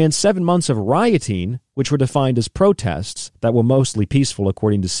 And 7 months of rioting, which were defined as protests that were mostly peaceful,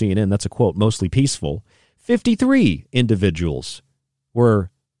 according to CNN, that's a quote, mostly peaceful, 53 individuals were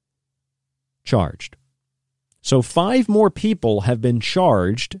charged. So 5 more people have been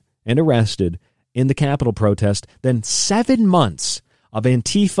charged and arrested in the Capitol protest than 7 months of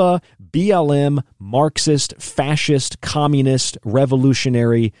Antifa, BLM, Marxist, fascist, communist,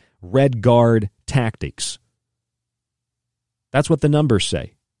 revolutionary, Red Guard tactics. That's what the numbers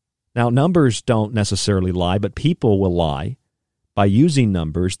say. Now, numbers don't necessarily lie, but people will lie by using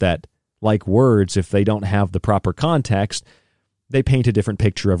numbers that, like words, if they don't have the proper context, they paint a different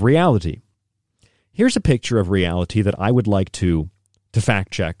picture of reality. Here's a picture of reality that I would like to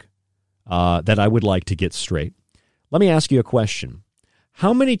fact check, that I would like to get straight. Let me ask you a question.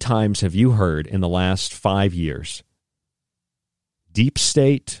 How many times have you heard in the last 5 years, deep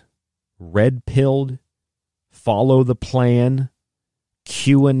state, red-pilled, follow the plan,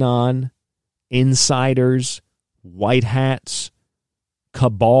 QAnon, insiders, white hats,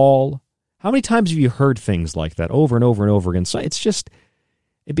 cabal? How many times have you heard things like that over and over and over again? So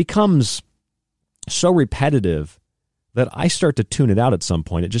it becomes so repetitive that I start to tune it out at some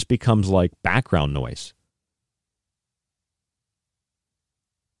point. It just becomes like background noise.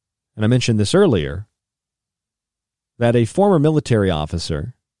 And I mentioned this earlier, that a former military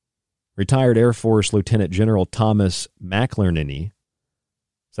officer, retired Air Force Lieutenant General Thomas McInerney,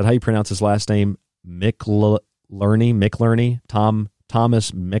 is that how you pronounce his last name? Thomas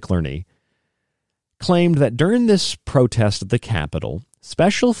McInerney, claimed that during this protest at the Capitol,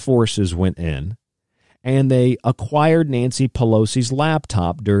 special forces went in and they acquired Nancy Pelosi's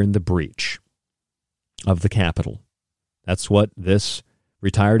laptop during the breach of the Capitol. That's what this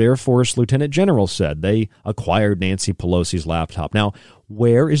retired Air Force Lieutenant General said. They acquired Nancy Pelosi's laptop. Now,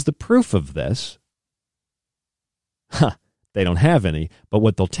 where is the proof of this? They don't have any, but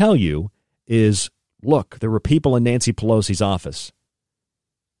what they'll tell you is, look, there were people in Nancy Pelosi's office.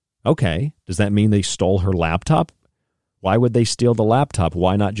 Okay, does that mean they stole her laptop? Why would they steal the laptop?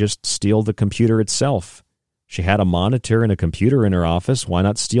 Why not just steal the computer itself? She had a monitor and a computer in her office. Why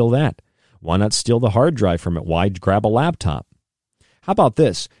not steal that? Why not steal the hard drive from it? Why grab a laptop? How about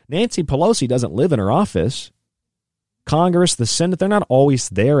this? Nancy Pelosi doesn't live in her office. Congress, the Senate, they're not always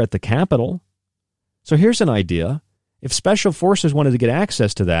there at the Capitol. So here's an idea. If special forces wanted to get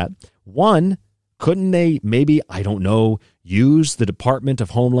access to that, one, couldn't they maybe, I don't know, use the Department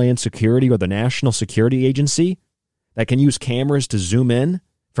of Homeland Security or the National Security Agency that can use cameras to zoom in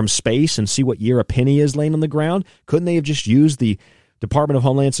from space and see what year a penny is laying on the ground? Couldn't they have just used the Department of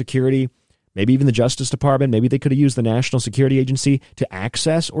Homeland Security, maybe even the Justice Department? Maybe they could have used the National Security Agency to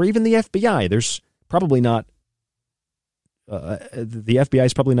access, or even the FBI. There's probably not, the FBI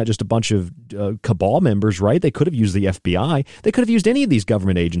is probably not just a bunch of cabal members, right? They could have used the FBI. They could have used any of these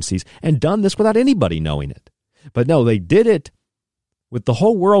government agencies and done this without anybody knowing it. But no, they did it with the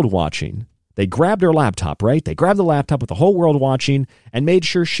whole world watching. They grabbed her laptop, right? They grabbed the laptop with the whole world watching and made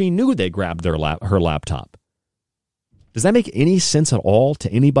sure she knew they grabbed her laptop. Does that make any sense at all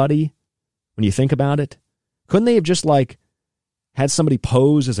to anybody when you think about it? Couldn't they have just had somebody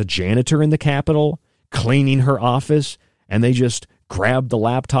pose as a janitor in the Capitol, cleaning her office, and they just grab the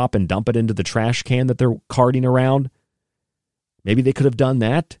laptop and dump it into the trash can that they're carting around? Maybe they could have done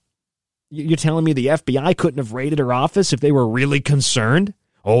that. You're telling me the FBI couldn't have raided her office if they were really concerned?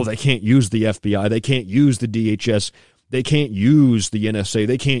 Oh, they can't use the FBI. They can't use the DHS. They can't use the NSA.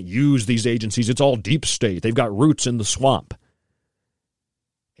 They can't use these agencies. It's all deep state. They've got roots in the swamp.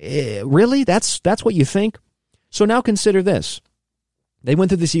 Really? That's what you think? So now consider this. They went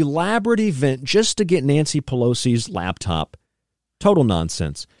through this elaborate event just to get Nancy Pelosi's laptop. Total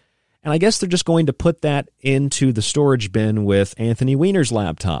nonsense. And I guess they're just going to put that into the storage bin with Anthony Weiner's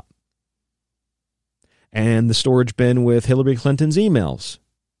laptop. And the storage bin with Hillary Clinton's emails.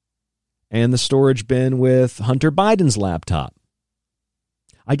 And the storage bin with Hunter Biden's laptop.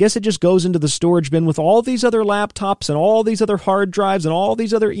 I guess it just goes into the storage bin with all these other laptops and all these other hard drives and all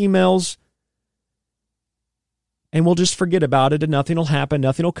these other emails. And we'll just forget about it and nothing will happen.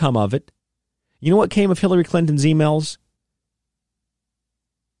 Nothing will come of it. You know what came of Hillary Clinton's emails?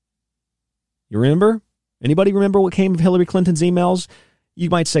 You remember? Anybody remember what came of Hillary Clinton's emails? You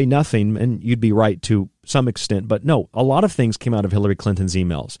might say nothing, and you'd be right to some extent. But no, a lot of things came out of Hillary Clinton's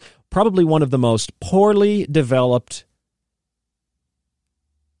emails. Probably one of the most poorly developed,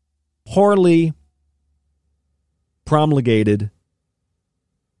 poorly promulgated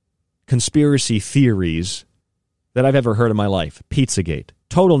conspiracy theories that I've ever heard in my life. Pizzagate.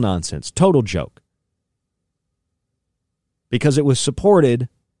 Total nonsense. Total joke. Because it was supported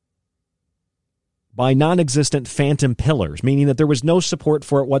by non-existent phantom pillars, meaning that there was no support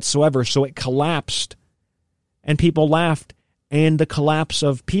for it whatsoever, so it collapsed. And people laughed. And the collapse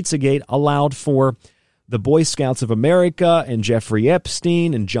of Pizzagate allowed for the Boy Scouts of America and Jeffrey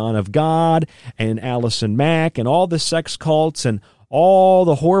Epstein and John of God and Allison Mack and all the sex cults and all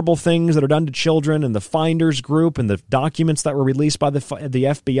the horrible things that are done to children and the Finders Group and the documents that were released by the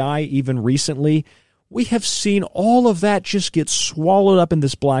FBI even recently, we have seen all of that just get swallowed up in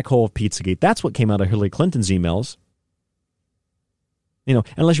this black hole of Pizzagate. That's what came out of Hillary Clinton's emails. You know,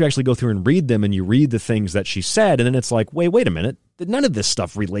 unless you actually go through and read them and you read the things that she said, and then it's like, wait a minute. None of this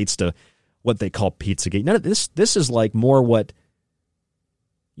stuff relates to what they call Pizzagate. None of this is like more what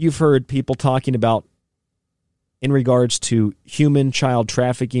you've heard people talking about in regards to human child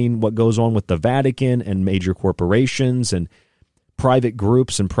trafficking, what goes on with the Vatican and major corporations and private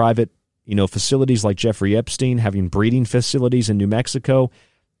groups and private, facilities like Jeffrey Epstein having breeding facilities in New Mexico.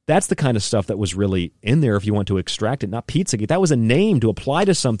 That's the kind of stuff that was really in there if you want to extract it, not Pizzagate. That was a name to apply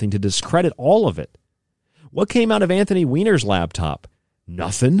to something to discredit all of it. What came out of Anthony Weiner's laptop?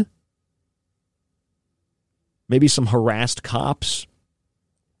 Nothing. Maybe some harassed cops.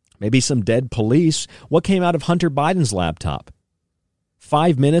 Maybe some dead police. What came out of Hunter Biden's laptop?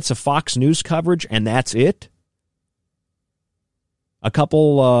 5 minutes of Fox News coverage, and that's it? A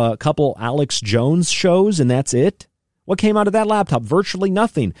couple Alex Jones shows, and that's it? What came out of that laptop? Virtually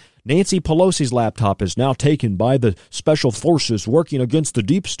nothing. Nancy Pelosi's laptop is now taken by the special forces working against the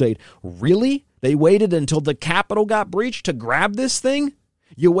deep state. Really? They waited until the Capitol got breached to grab this thing?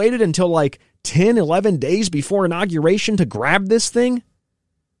 You waited until like 10, 11 days before inauguration to grab this thing?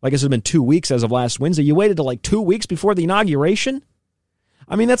 I guess it's been 2 weeks as of last Wednesday. You waited till like 2 weeks before the inauguration?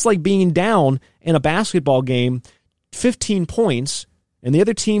 I mean, that's like being down in a basketball game, 15 points, and the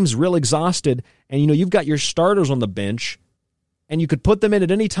other team's real exhausted, and you've got your starters on the bench, and you could put them in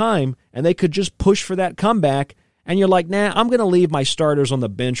at any time, and they could just push for that comeback, and you're like, nah, I'm going to leave my starters on the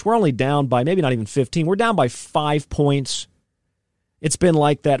bench. We're only down by maybe not even 15. We're down by 5 points. It's been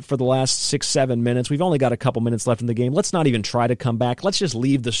like that for the last 6-7 minutes. We've only got a couple minutes left in the game. Let's not even try to come back. Let's just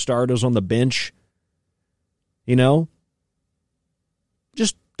leave the starters on the bench.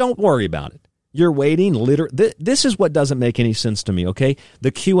 Just don't worry about it. You're waiting. This is what doesn't make any sense to me, okay?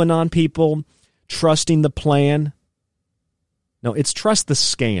 The QAnon people trusting the plan. No, it's trust the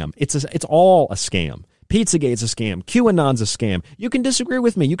scam. It's all a scam. Pizzagate's a scam. QAnon's a scam. You can disagree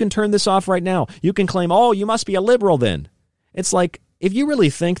with me. You can turn this off right now. You can claim, you must be a liberal then. It's like, if you really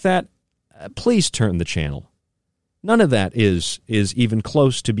think that, please turn the channel. None of that is even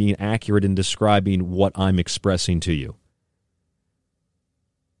close to being accurate in describing what I'm expressing to you.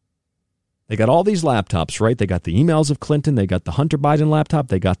 They got all these laptops, right? They got the emails of Clinton. They got the Hunter Biden laptop.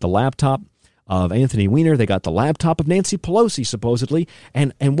 They got the laptop of Anthony Weiner. They got the laptop of Nancy Pelosi, supposedly.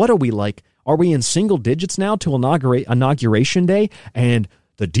 And what are we like? Are we in single digits now to inauguration day? And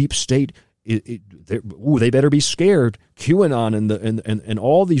the deep state, they better be scared. QAnon and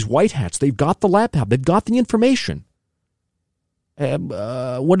all these white hats, they've got the laptop. They've got the information.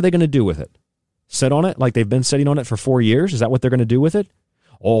 What are they going to do with it? Sit on it like they've been sitting on it for 4 years? Is that what they're going to do with it?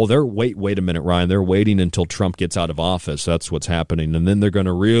 Wait a minute, Ryan. They're waiting until Trump gets out of office. That's what's happening. And then they're going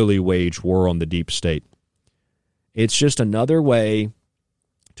to really wage war on the deep state. It's just another way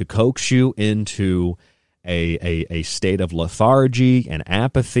to coax you into a state of lethargy and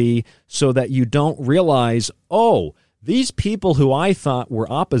apathy so that you don't realize, these people who I thought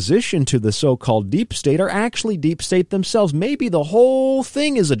were opposition to the so-called deep state are actually deep state themselves. Maybe the whole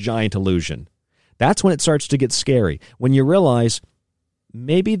thing is a giant illusion. That's when it starts to get scary. When you realize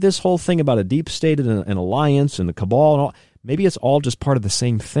maybe this whole thing about a deep state and an alliance and the cabal and all, maybe it's all just part of the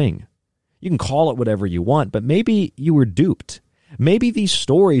same thing. You can call it whatever you want, but maybe you were duped. Maybe these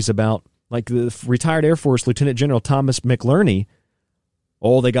stories about, like the retired Air Force Lieutenant General Thomas McLerney,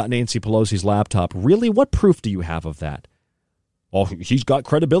 they got Nancy Pelosi's laptop. Really? What proof do you have of that? He's got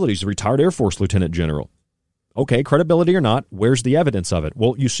credibility. He's a retired Air Force Lieutenant General. Okay, credibility or not, where's the evidence of it?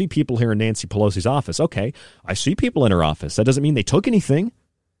 Well, you see people here in Nancy Pelosi's office. Okay, I see people in her office. That doesn't mean they took anything.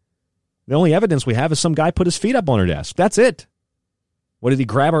 The only evidence we have is some guy put his feet up on her desk. That's it. What, did he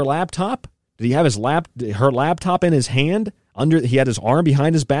grab her laptop? Did he have her laptop in his hand? He had his arm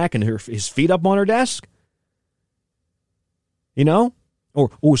behind his back and his feet up on her desk?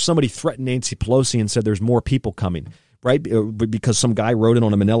 Or somebody threatened Nancy Pelosi and said there's more people coming, right? Because some guy wrote it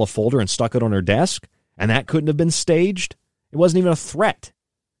on a manila folder and stuck it on her desk? And that couldn't have been staged? It wasn't even a threat.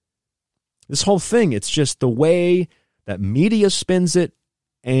 This whole thing, it's just the way that media spins it.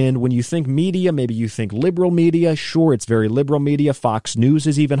 And when you think media, maybe you think liberal media. Sure, it's very liberal media. Fox News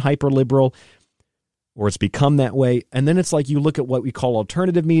is even hyper-liberal, or it's become that way. And then it's like you look at what we call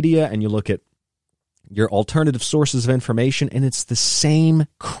alternative media, and you look at your alternative sources of information, and it's the same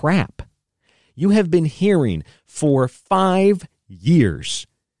crap. You have been hearing for 5 years,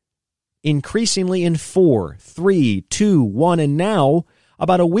 increasingly in 4, 3, 2, 1, and now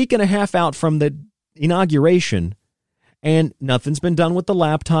about a week and a half out from the inauguration, And nothing's been done with the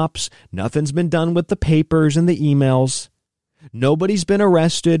laptops. Nothing's been done with the papers and the emails. Nobody's been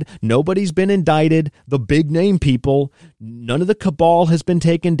arrested. Nobody's been indicted. The big name people, none of the cabal has been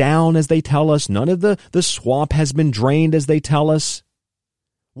taken down, as they tell us. None of the swamp has been drained, as they tell us.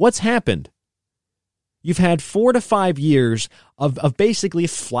 What's happened? You've had 4 to 5 years of basically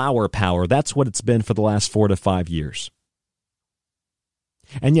flower power. That's what it's been for the last 4 to 5 years.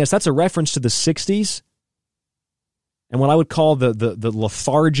 And yes, that's a reference to the 60s and what I would call the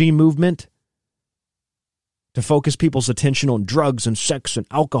lethargy movement, to focus people's attention on drugs and sex and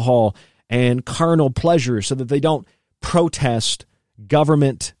alcohol and carnal pleasures so that they don't protest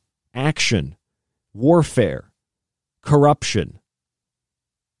government action, warfare, corruption.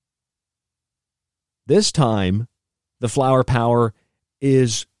 This time, the flower power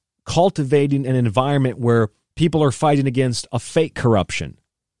is cultivating an environment where people are fighting against a fake corruption,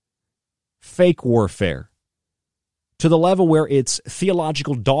 fake warfare, to the level where it's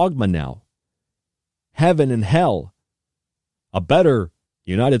theological dogma now. Heaven and hell, a better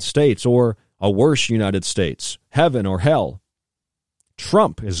United States or a worse United States, heaven or hell.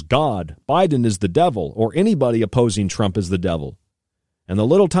 Trump is God, Biden is the devil, or anybody opposing Trump is the devil. And the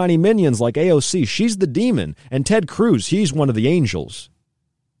little tiny minions like AOC, she's the demon, and Ted Cruz, he's one of the angels.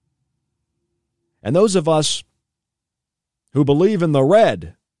 And those of us who believe in the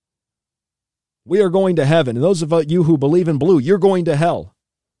red, we are going to heaven. And those of you who believe in blue, you're going to hell.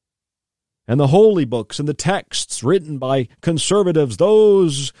 And the holy books and the texts written by conservatives,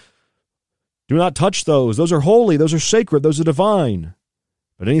 those, do not touch those. Those are holy, those are sacred, those are divine.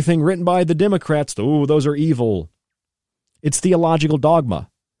 But anything written by the Democrats, those are evil. It's theological dogma.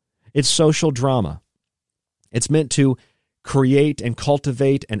 It's social drama. It's meant to create and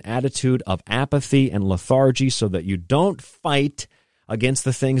cultivate an attitude of apathy and lethargy so that you don't fight against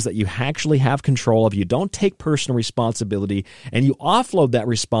the things that you actually have control of. You don't take personal responsibility, and you offload that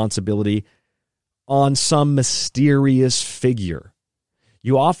responsibility on some mysterious figure.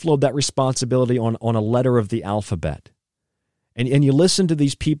 You offload that responsibility on a letter of the alphabet. And you listen to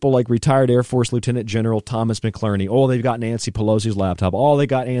these people like retired Air Force Lieutenant General Thomas McClerney. Oh, they've got Nancy Pelosi's laptop. Oh, they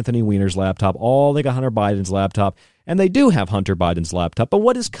got Anthony Weiner's laptop. Oh, they got Hunter Biden's laptop. And they do have Hunter Biden's laptop. But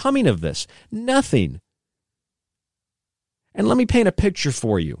what is coming of this? Nothing. And let me paint a picture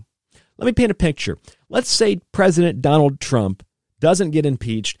for you. Let me paint a picture. Let's say President Donald Trump doesn't get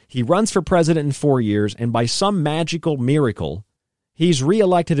impeached. He runs for president in 4 years, and by some magical miracle, he's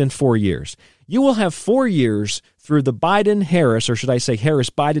reelected in 4 years. You will have 4 years through the Biden-Harris, or should I say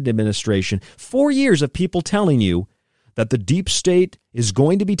Harris-Biden administration, 4 years of people telling you that the deep state is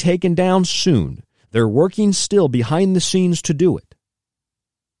going to be taken down soon. They're working still behind the scenes to do it.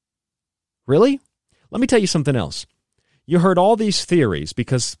 Really? Let me tell you something else. You heard all these theories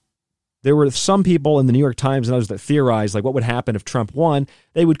because there were some people in the New York Times and others that theorized like what would happen if Trump won.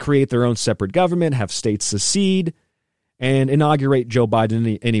 They would create their own separate government, have states secede, and inaugurate Joe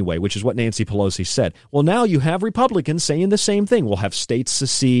Biden anyway, which is what Nancy Pelosi said. Well, now you have Republicans saying the same thing. We'll have states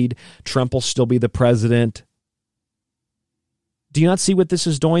secede. Trump will still be the president. Do you not see what this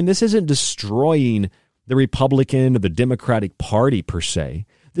is doing? This isn't destroying the Republican or the Democratic Party per se.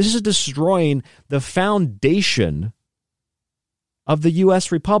 This is destroying the foundation of the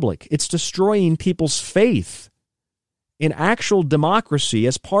U.S. Republic. It's destroying people's faith in actual democracy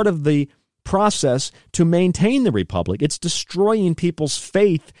as part of the process to maintain the Republic. It's destroying people's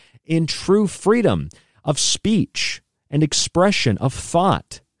faith in true freedom of speech and expression, of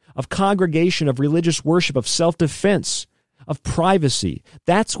thought, of congregation, of religious worship, of self-defense, of privacy.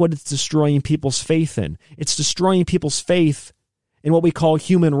 That's what it's destroying people's faith in. It's destroying people's faith in what we call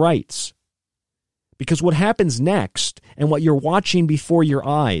human rights. Because what happens next, and what you're watching before your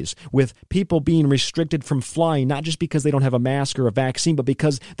eyes, with people being restricted from flying, not just because they don't have a mask or a vaccine, but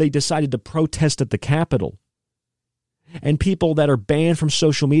because they decided to protest at the Capitol, and people that are banned from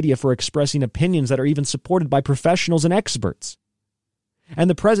social media for expressing opinions that are even supported by professionals and experts, and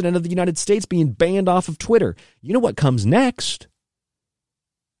the President of the United States being banned off of Twitter. You know what comes next?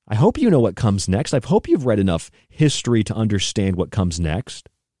 I hope you know what comes next. I hope you've read enough history to understand what comes next.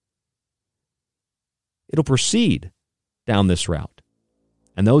 It'll proceed down this route.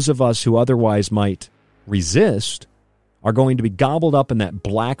 And those of us who otherwise might resist are going to be gobbled up in that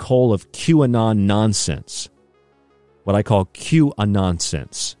black hole of QAnon nonsense. What I call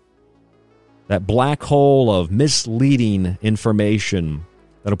QAnonsense. That black hole of misleading information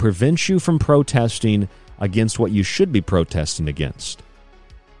that'll prevent you from protesting against what you should be protesting against.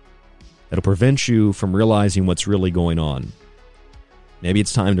 That'll prevent you from realizing what's really going on. Maybe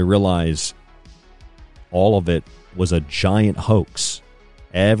it's time to realize all of it was a giant hoax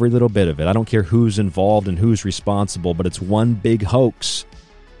Every little bit of it. I don't care who's involved and who's responsible, but it's one big hoax.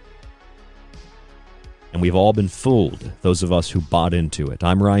 And we've all been fooled, those of us who bought into it.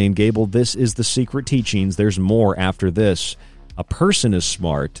 I'm Ryan Gable. This is The Secret Teachings. There's more after this. A person is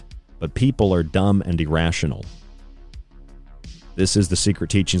smart, but people are dumb and irrational. This is The Secret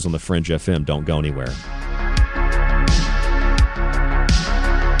Teachings on the Fringe FM. Don't go anywhere.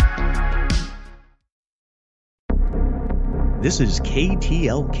 This is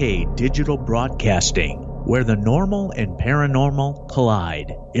KTLK Digital Broadcasting, where the normal and paranormal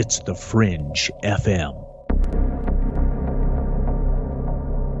collide. It's the Fringe FM.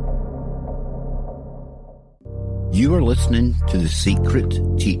 You are listening to The Secret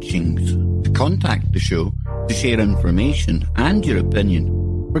Teachings. To contact the show, to share information and your opinion,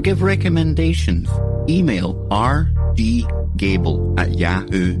 or give recommendations, email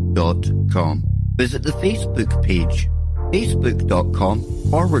rdgable@yahoo.com. Visit the Facebook page,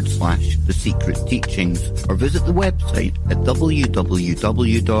 facebook.com/The Secret Teachings, or visit the website at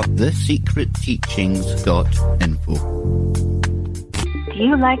www.thesecretteachings.info. Do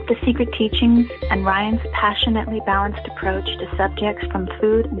you like The Secret Teachings and Ryan's passionately balanced approach to subjects from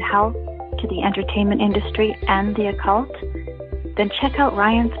food and health to the entertainment industry and the occult? Then check out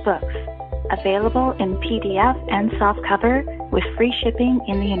Ryan's books, available in PDF and softcover with free shipping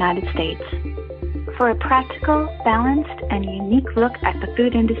in the United States. For a practical, balanced, and unique look at the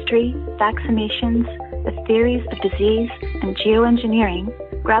food industry, vaccinations, the theories of disease, and geoengineering,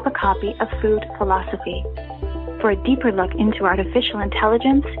 grab a copy of Food Philosophy. For a deeper look into artificial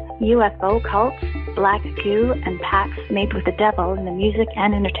intelligence, UFO cults, black goo, and pacts made with the devil in the music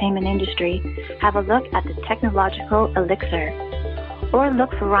and entertainment industry, have a look at the Technological Elixir. Or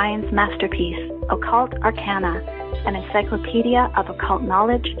look for Ryan's masterpiece, Occult Arcana, an encyclopedia of occult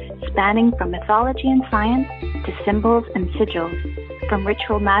knowledge spanning from mythology and science to symbols and sigils, from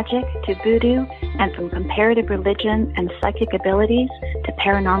ritual magic to voodoo, and from comparative religion and psychic abilities to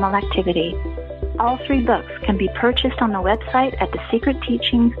paranormal activity. All three books can be purchased on the website at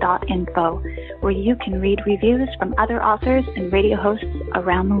thesecretteachings.info, where you can read reviews from other authors and radio hosts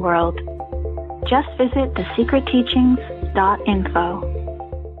around the world. Just visit thesecretteachings.info.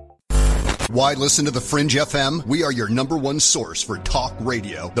 Why listen to the Fringe FM? We are your number one source for talk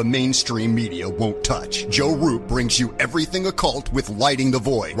radio the mainstream media won't touch. Joe Roop brings you everything occult with Lighting the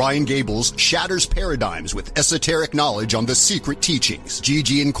Void. Ryan Gables shatters paradigms with esoteric knowledge on The Secret Teachings.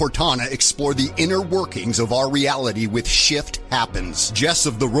 Gigi and Cortana explore the inner workings of our reality with Shift Happens. Jess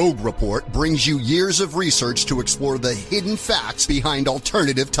of the Rogue Report brings you years of research to explore the hidden facts behind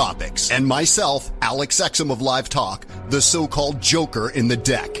alternative topics. And myself, Alex Exum of Live Talk, the so-called Joker in the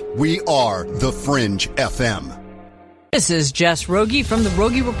deck. We are The Fringe FM. This is Jess Rogie from the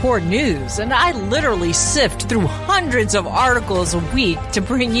Rogie Report News, and I literally sift through hundreds of articles a week to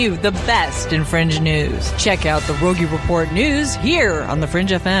bring you the best in Fringe news. Check out the Rogie Report News here on the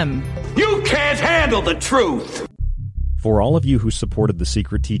Fringe FM. You can't handle the truth! For all of you who supported The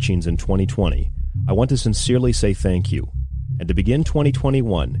Secret Teachings in 2020, I want to sincerely say thank you. And to begin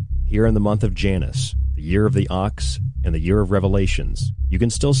 2021, here in the month of Janus, the year of the Ox, and the year of Revelations, you can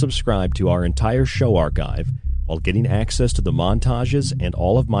still subscribe to our entire show archive while getting access to the montages and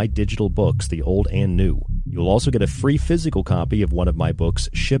all of my digital books, the old and new. You'll also get a free physical copy of one of my books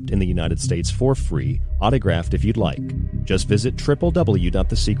shipped in the United States for free, autographed if you'd like. Just visit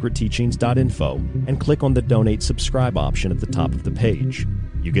www.thesecretteachings.info and click on the Donate Subscribe option at the top of the page.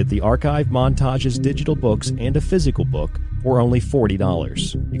 You get the archive, montages, digital books, and a physical book for only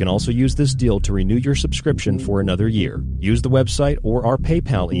 $40. You can also use this deal to renew your subscription for another year. Use the website or our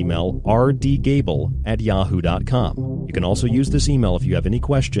PayPal email, rdgable@yahoo.com. You can also use this email if you have any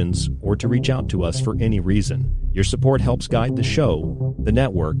questions or to reach out to us for any reason. Your support helps guide the show, the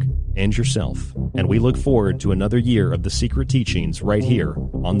network, and yourself. And we look forward to another year of The Secret Teachings right here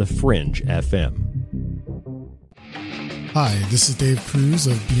on the Fringe FM. Hi, this is Dave Cruz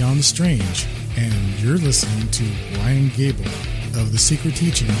of Beyond the Strange, and you're listening to Ryan Gable of The Secret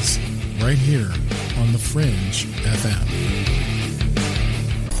Teachings right here on the Fringe FM.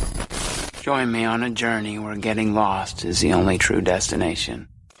 Join me on a journey where getting lost is the only true destination,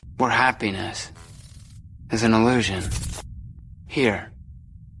 where happiness is an illusion. Here,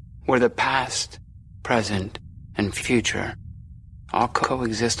 where the past, present, and future all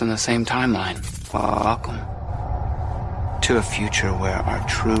coexist on the same timeline. Welcome to a future where our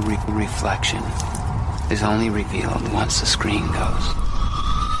true reflection is only revealed once the screen goes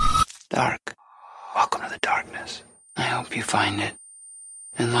dark. Welcome to the darkness. I hope you find it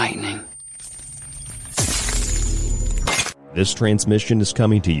enlightening. This transmission is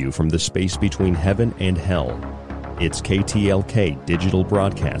coming to you from the space between heaven and hell. It's KTLK Digital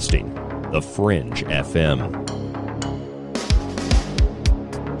Broadcasting, The Fringe FM.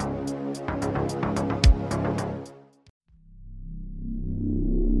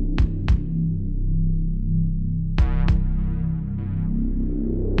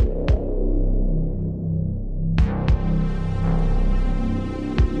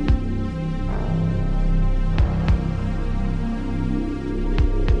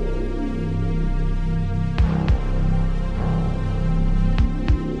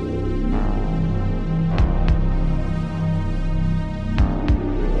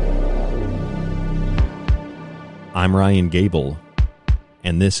 I'm Ryan Gable,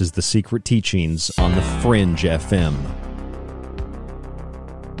 and this is The Secret Teachings on The Fringe FM.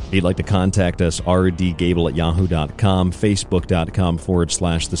 If you'd like to contact us, rdgable@yahoo.com,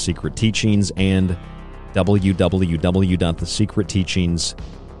 facebook.com/The Secret Teachings, and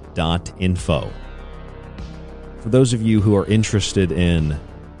www.thesecretteachings.info. For those of you who are interested in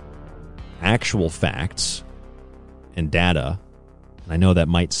actual facts and data, and I know that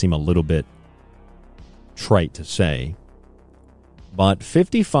might seem a little bit trite to say, but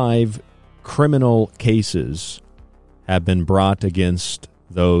 55 criminal cases have been brought against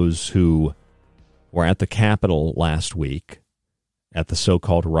those who were at the Capitol last week at the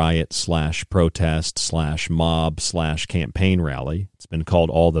so-called riot/protest/mob/campaign rally. It's been called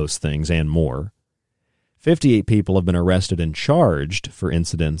all those things and more. 58 people have been arrested and charged for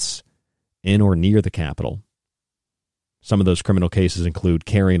incidents in or near the Capitol. Some of those criminal cases include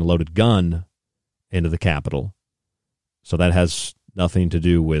carrying a loaded gun into the Capitol. So that has nothing to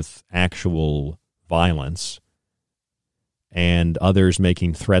do with actual violence. And others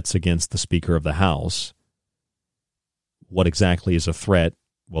making threats against the Speaker of the House. What exactly is a threat?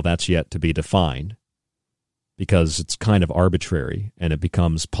 Well, that's yet to be defined, because it's kind of arbitrary and it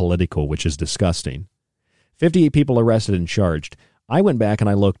becomes political, which is disgusting. 58 people arrested and charged. I went back and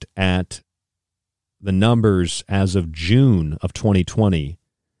I looked at the numbers as of June of 2020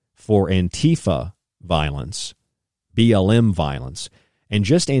 for Antifa violence, BLM violence, and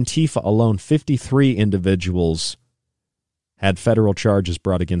just Antifa alone, 53 individuals had federal charges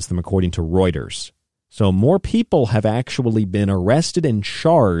brought against them, according to Reuters. So more people have actually been arrested and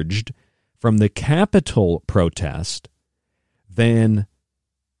charged from the Capitol protest than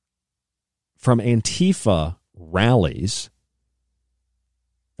from Antifa rallies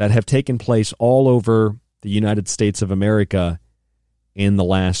that have taken place all over the United States of America in the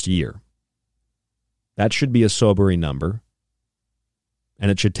last year. That should be a sobering number. And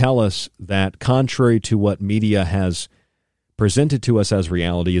it should tell us that, contrary to what media has presented to us as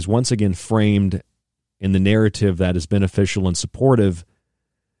reality, is once again framed in the narrative that is beneficial and supportive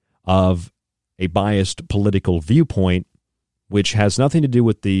of a biased political viewpoint, which has nothing to do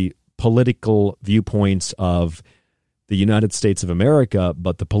with the political viewpoints of the United States of America,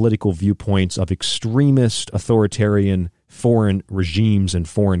 but the political viewpoints of extremist, authoritarian foreign regimes and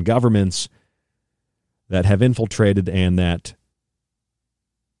foreign governments that have infiltrated and that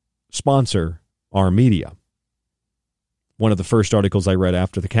sponsor our media. One of the first articles I read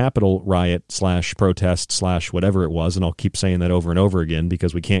after the Capitol riot/protest/whatever it was, and I'll keep saying that over and over again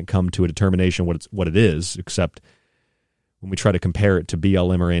because we can't come to a determination what it is, except when we try to compare it to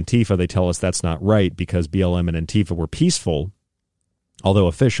BLM or Antifa, they tell us that's not right because BLM and Antifa were peaceful, although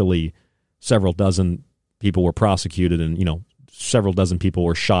officially several dozen people were prosecuted and, several dozen people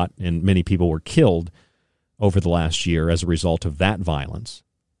were shot and many people were killed over the last year as a result of that violence.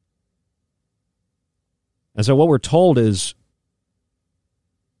 And so what we're told is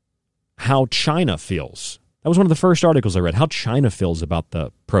how China feels. That was one of the first articles I read, how China feels about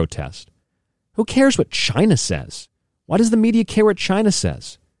the protest. Who cares what China says? Why does the media care what China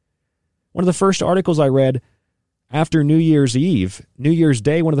says? One of the first articles I read after New Year's Eve, New Year's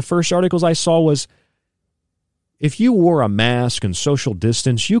Day, one of the first articles I saw was, if you wore a mask and social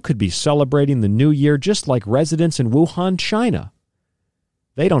distance, you could be celebrating the new year just like residents in Wuhan, China.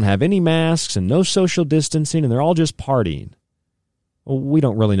 They don't have any masks and no social distancing, and they're all just partying. Well, we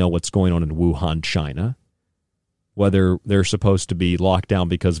don't really know what's going on in Wuhan, China, whether they're supposed to be locked down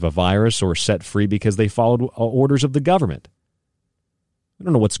because of a virus or set free because they followed orders of the government. I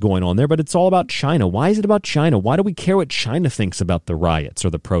don't know what's going on there, but it's all about China. Why is it about China? Why do we care what China thinks about the riots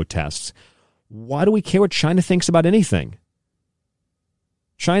or the protests? Why do we care what China thinks about anything?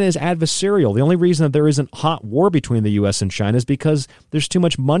 China is adversarial. The only reason that there isn't hot war between the U.S. and China is because there's too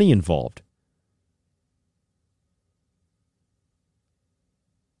much money involved.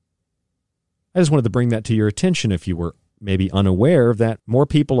 I just wanted to bring that to your attention if you were maybe unaware that more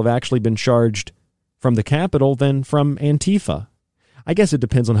people have actually been charged from the Capitol than from Antifa. I guess it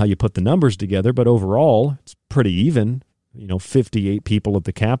depends on how you put the numbers together, but overall, it's pretty even. 58 people at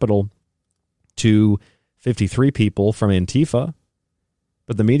the Capitol to 53 people from Antifa.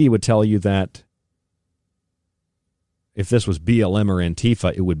 But the media would tell you that if this was BLM or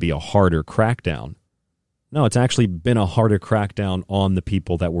Antifa, it would be a harder crackdown. No, it's actually been a harder crackdown on the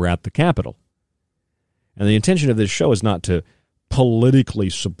people that were at the Capitol. And the intention of this show is not to politically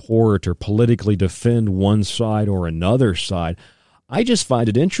support or politically defend one side or another side. I just find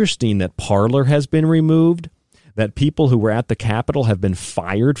it interesting that Parler has been removed, that people who were at the Capitol have been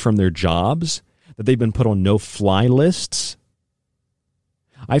fired from their jobs, that they've been put on no-fly lists.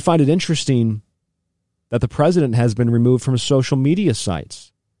 I find it interesting that the president has been removed from social media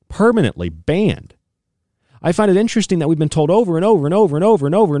sites, permanently banned. I find it interesting that we've been told over and over and over and over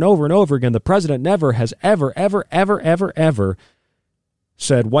and over and over and over again the president never has ever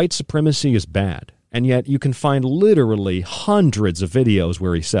said white supremacy is bad. And yet you can find literally hundreds of videos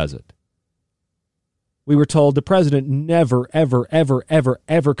where he says it. We were told the president never,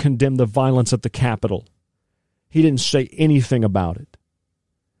 ever condemned the violence at the Capitol. He didn't say anything about it.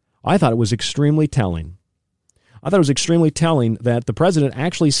 I thought it was extremely telling. I thought it was extremely telling that the president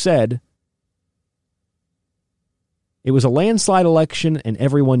actually said it was a landslide election and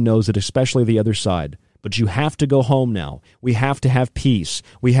everyone knows it, especially the other side. But you have to go home now. We have to have peace.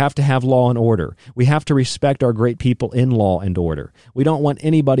 We have to have law and order. We have to respect our great people in law and order. We don't want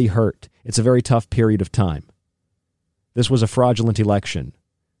anybody hurt. It's a very tough period of time. This was a fraudulent election.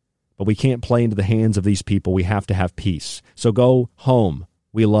 But we can't play into the hands of these people. We have to have peace. So go home.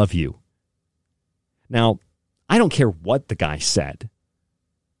 We love you. Now, I don't care what the guy said.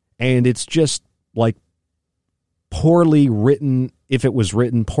 And it's just like poorly written, if it was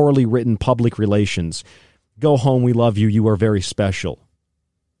written, poorly written public relations. Go home, we love you, you are very special.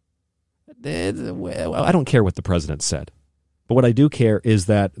 I don't care what the president said. But what I do care is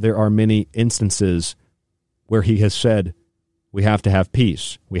that there are many instances where he has said, we have to have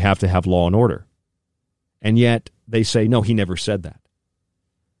peace, we have to have law and order. And yet they say, no, he never said that.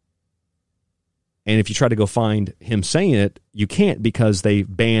 And if you try to go find him saying it, you can't because they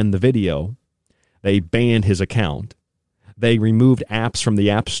banned the video. They banned his account. They removed apps from the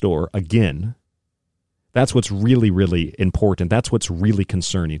App Store again. That's what's really, really important. That's what's really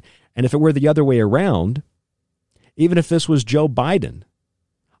concerning. And if it were the other way around, even if this was Joe Biden,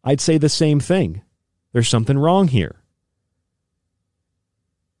 I'd say the same thing. There's something wrong here.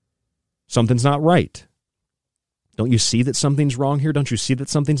 Something's not right. Don't you see that something's wrong here? Don't you see that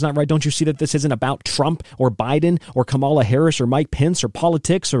something's not right? Don't you see that this isn't about Trump or Biden or Kamala Harris or Mike Pence or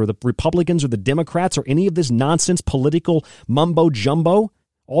politics or the Republicans or the Democrats or any of this nonsense political mumbo jumbo?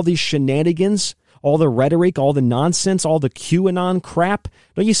 All these shenanigans, all the rhetoric, all the nonsense, all the QAnon crap.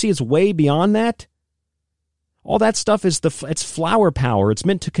 Don't you see it's way beyond that? All that stuff it's flower power. It's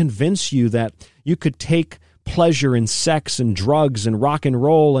meant to convince you that you could take pleasure in sex and drugs and rock and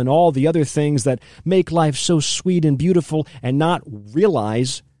roll and all the other things that make life so sweet and beautiful and not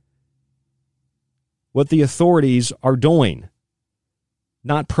realize what the authorities are doing.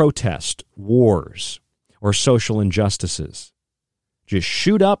 Not protest wars or social injustices. Just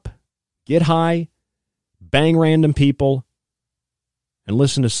shoot up, get high, bang random people, and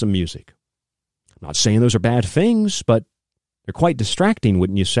listen to some music. I'm not saying those are bad things, but they're quite distracting,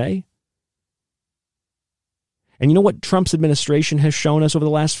 wouldn't you say? And you know what Trump's administration has shown us over the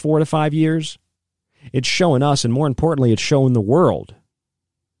last 4 to 5 years? It's shown us, and more importantly, it's shown the world,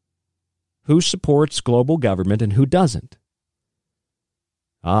 who supports global government and who doesn't.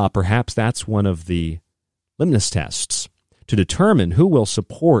 Perhaps that's one of the litmus tests to determine who will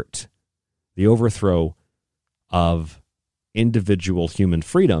support the overthrow of individual human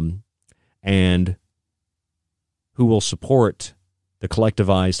freedom and who will support the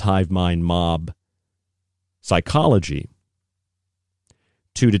collectivized hive mind mob psychology,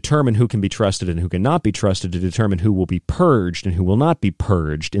 to determine who can be trusted and who cannot be trusted, to determine who will be purged and who will not be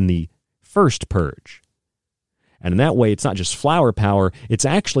purged in the first purge. And in that way, it's not just flower power, it's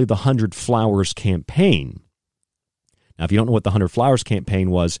actually the 100 Flowers campaign. Now, if you don't know what the 100 Flowers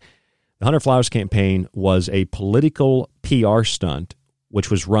campaign was, the 100 Flowers campaign was a political PR stunt which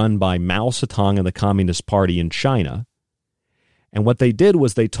was run by Mao Zedong and the Communist Party in China. And what they did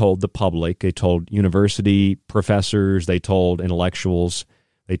was they told the public, they told university professors, they told intellectuals,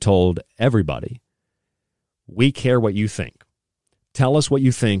 they told everybody, we care what you think. Tell us what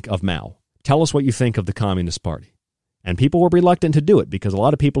you think of Mao. Tell us what you think of the Communist Party. And people were reluctant to do it because a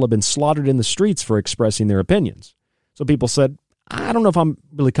lot of people have been slaughtered in the streets for expressing their opinions. So people said, I don't know if I'm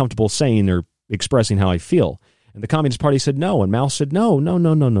really comfortable saying or expressing how I feel. And the Communist Party said no. And Mao said, no,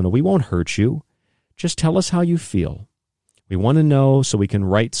 we won't hurt you. Just tell us how you feel. We want to know so we can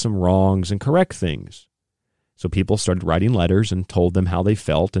right some wrongs and correct things. So people started writing letters and told them how they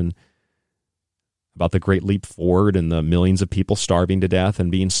felt and about the Great Leap Forward and the millions of people starving to death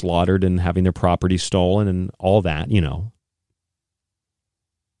and being slaughtered and having their property stolen and all that, you know.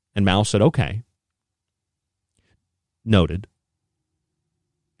 And Mao said, okay. Noted.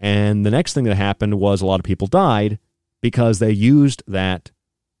 And the next thing that happened was a lot of people died because they used that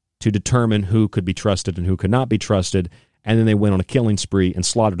to determine who could be trusted and who could not be trusted, and then they went on a killing spree and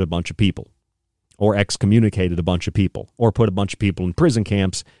slaughtered a bunch of people, or excommunicated a bunch of people, or put a bunch of people in prison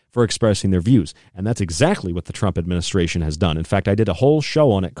camps for expressing their views. And that's exactly what the Trump administration has done. In fact, I did a whole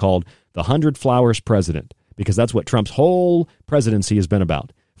show on it called The 100 Flowers President, because that's what Trump's whole presidency has been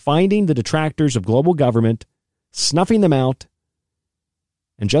about. Finding the detractors of global government, snuffing them out,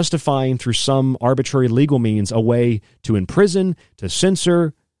 and justifying through some arbitrary legal means a way to imprison, to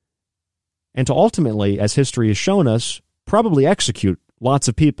censor, and to ultimately, as history has shown us, probably execute lots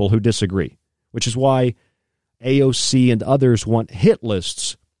of people who disagree, which is why AOC and others want hit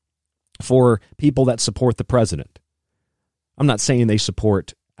lists for people that support the president. I'm not saying they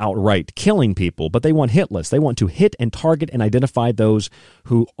support outright killing people, but they want hit lists. They want to hit and target and identify those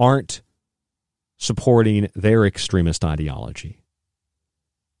who aren't supporting their extremist ideology.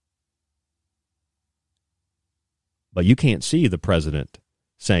 But you can't see the president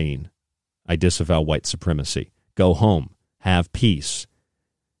saying, I disavow white supremacy. Go home. Have peace.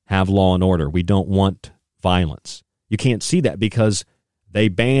 Have law and order. We don't want violence. You can't see that because they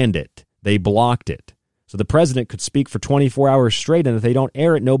banned it. They blocked it. So the president could speak for 24 hours straight, and if they don't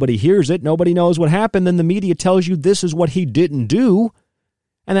air it, nobody hears it, nobody knows what happened, then the media tells you this is what he didn't do,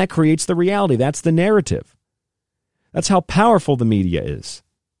 and that creates the reality. That's the narrative. That's how powerful the media is,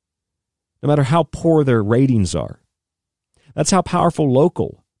 no matter how poor their ratings are. That's how powerful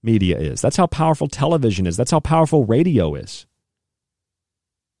local media is. That's how powerful television is. That's how powerful radio is.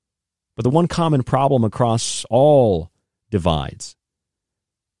 But the one common problem across all divides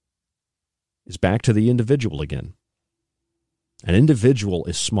is back to the individual again. An individual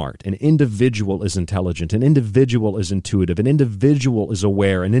is smart. An individual is intelligent. An individual is intuitive. An individual is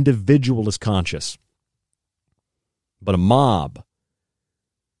aware. An individual is conscious. But a mob,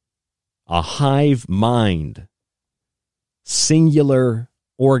 a hive mind, singular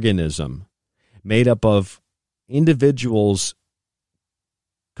organism made up of individuals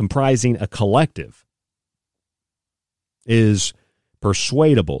comprising a collective is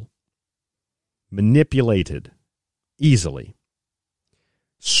persuadable, manipulated easily,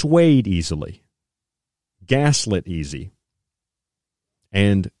 swayed easily, gaslit easy,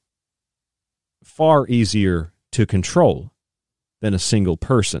 and far easier to control than a single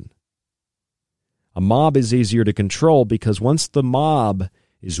person. A mob is easier to control because once the mob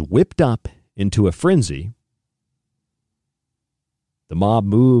is whipped up into a frenzy, the mob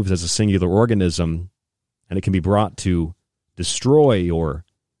moves as a singular organism, and it can be brought to destroy or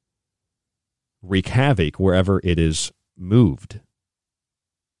wreak havoc wherever it is moved.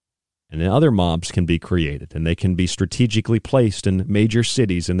 And then other mobs can be created, and they can be strategically placed in major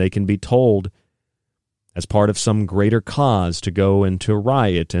cities, and they can be told as part of some greater cause to go and to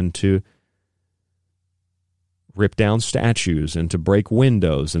riot and to rip down statues and to break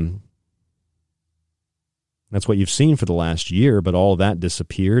windows. And that's what you've seen for the last year, but all that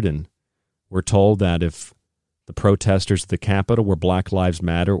disappeared, and we're told that if the protesters at the Capitol were Black Lives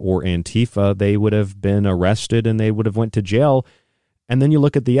Matter or Antifa, they would have been arrested and they would have went to jail. And then you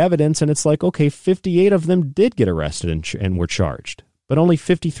look at the evidence and it's like, okay, 58 of them did get arrested and were charged, but only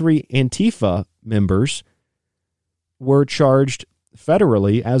 53 Antifa members were charged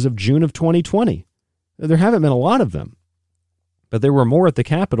federally as of June of 2020. There haven't been a lot of them, but there were more at the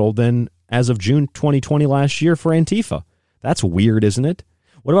Capitol than as of June 2020 last year for Antifa. That's weird, isn't it?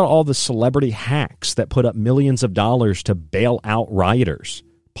 What about all the celebrity hacks that put up millions of dollars to bail out rioters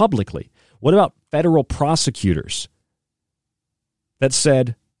publicly? What about federal prosecutors that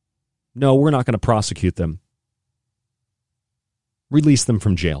said, no, we're not going to prosecute them. Release them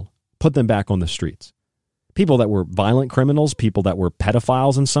from jail. Put them back on the streets. People that were violent criminals, people that were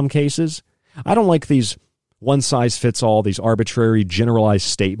pedophiles in some cases. I don't like these one-size-fits-all, these arbitrary, generalized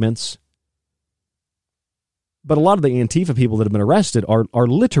statements. But a lot of the Antifa people that have been arrested are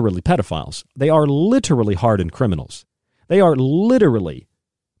literally pedophiles. They are literally hardened criminals. They are literally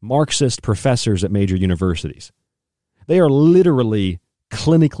Marxist professors at major universities. They are literally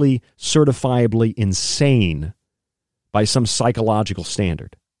clinically, certifiably insane by some psychological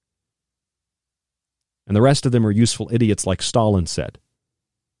standard. And the rest of them are useful idiots like Stalin said.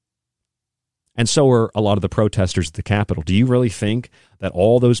 And so are a lot of the protesters at the Capitol. Do you really think that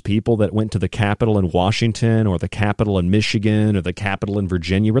all those people that went to the Capitol in Washington or the Capitol in Michigan or the Capitol in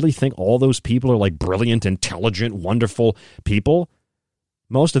Virginia, really think all those people are like brilliant, intelligent, wonderful people?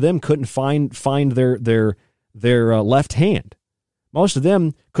 Most of them couldn't find their left hand. Most of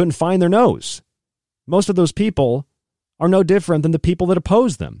them couldn't find their nose. Most of those people are no different than the people that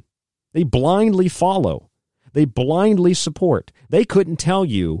oppose them. They blindly follow. They blindly support. They couldn't tell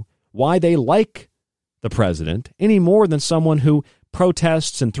you why they like the president any more than someone who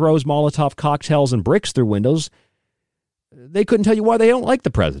protests and throws Molotov cocktails and bricks through windows. They couldn't tell you why they don't like the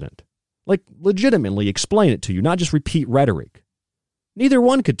president. Like, legitimately explain it to you, not just repeat rhetoric. Neither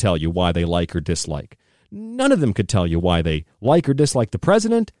one could tell you why they like or dislike. None of them could tell you why they like or dislike the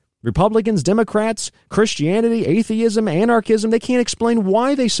president. Republicans, Democrats, Christianity, atheism, anarchism, they can't explain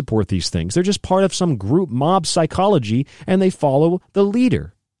why they support these things. They're just part of some group mob psychology, and they follow the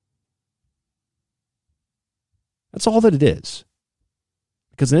leader. That's all that it is.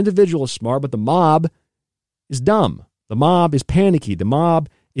 Because an individual is smart, but the mob is dumb. The mob is panicky. The mob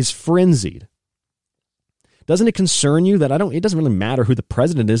is frenzied. Doesn't it concern you that it doesn't really matter who the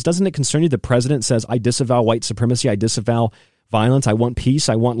president is. Doesn't it concern you the president says, I disavow white supremacy, I disavow violence, I want peace,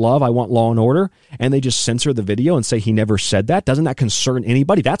 I want love, I want law and order, and they just censor the video and say he never said that? Doesn't that concern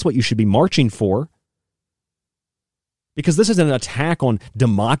anybody? That's what you should be marching for. Because this isn't an attack on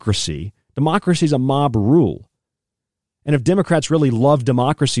democracy. Democracy is a mob rule. And if Democrats really love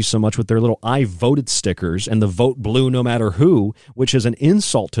democracy so much with their little I voted stickers and the vote blue no matter who, which is an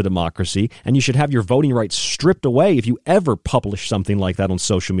insult to democracy, and you should have your voting rights stripped away if you ever publish something like that on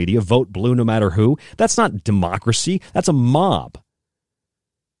social media, vote blue no matter who, that's not democracy, that's a mob,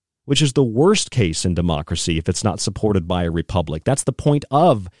 which is the worst case in democracy if it's not supported by a republic. That's the point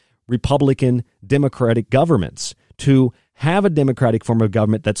of Republican democratic governments, to have a democratic form of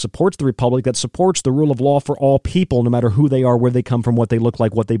government that supports the republic, that supports the rule of law for all people, no matter who they are, where they come from, what they look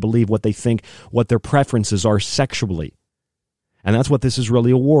like, what they believe, what they think, what their preferences are sexually. And that's what this is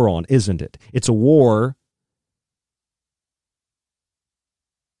really a war on, isn't it? It's a war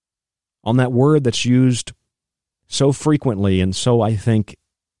on that word that's used so frequently and so, I think,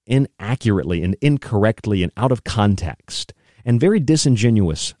 inaccurately and incorrectly and out of context and very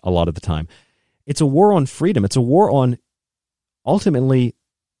disingenuous a lot of the time. It's a war on freedom. It's a war on, ultimately,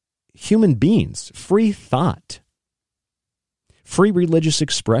 human beings, free thought, free religious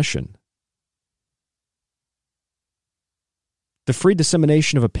expression, the free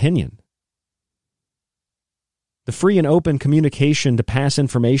dissemination of opinion, the free and open communication to pass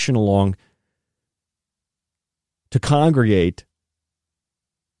information along, to congregate,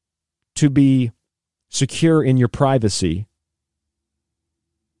 to be secure in your privacy,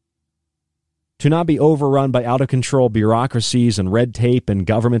 to not be overrun by out-of-control bureaucracies and red tape and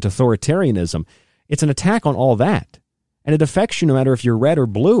government authoritarianism. It's an attack on all that. And it affects you no matter if you're red or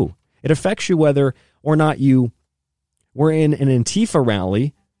blue. It affects you whether or not you were in an Antifa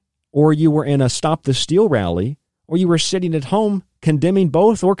rally, or you were in a Stop the Steal rally, or you were sitting at home condemning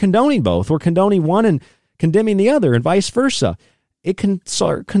both or condoning one and condemning the other, and vice versa. It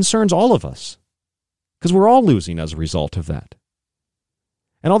concerns all of us, because we're all losing as a result of that.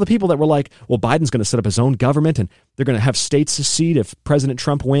 And all the people that were like, well, Biden's going to set up his own government and they're going to have states secede if President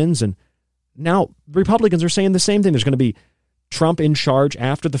Trump wins. And now Republicans are saying the same thing. There's going to be Trump in charge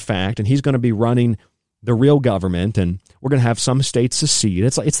after the fact, and he's going to be running the real government, and we're going to have some states secede.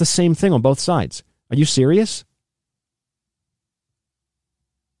 It's the same thing on both sides. Are you serious?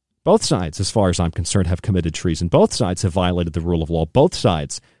 Both sides, as far as I'm concerned, have committed treason. Both sides have violated the rule of law. Both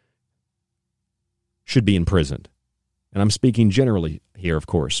sides should be imprisoned. And I'm speaking generally here, of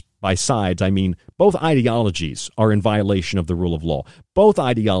course. By sides, I mean both ideologies are in violation of the rule of law. Both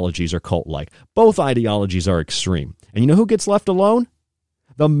ideologies are cult-like. Both ideologies are extreme. And you know who gets left alone?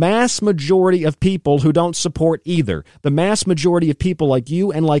 The mass majority of people who don't support either. The mass majority of people like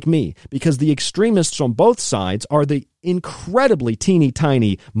you and like me. Because the extremists on both sides are the incredibly teeny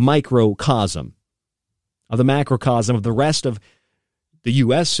tiny microcosm of the macrocosm of the rest of the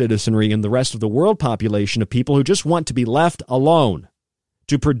U.S. citizenry and the rest of the world population of people who just want to be left alone,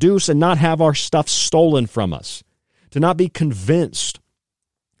 to produce and not have our stuff stolen from us, to not be convinced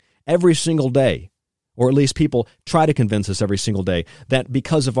every single day, or at least people try to convince us every single day, that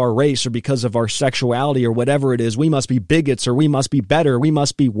because of our race or because of our sexuality or whatever it is, we must be bigots or we must be better, we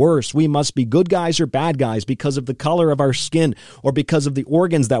must be worse, we must be good guys or bad guys because of the color of our skin or because of the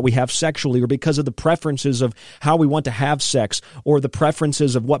organs that we have sexually or because of the preferences of how we want to have sex or the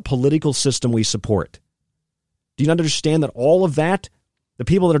preferences of what political system we support. Do you not understand that all of that, the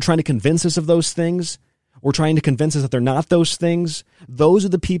people that are trying to convince us of those things, or trying to convince us that they're not those things, those are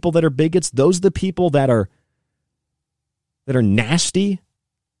the people that are bigots. Those are the people that are nasty.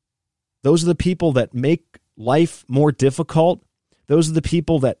 Those are the people that make life more difficult. Those are the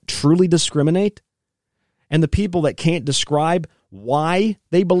people that truly discriminate. And the people that can't describe why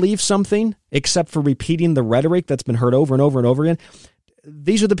they believe something except for repeating the rhetoric that's been heard over and over and over again.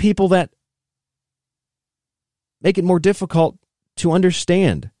 These are the people that make it more difficult to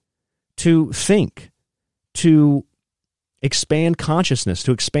understand, to think, to expand consciousness,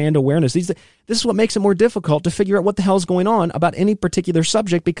 to expand awareness. This is what makes it more difficult to figure out what the hell is going on about any particular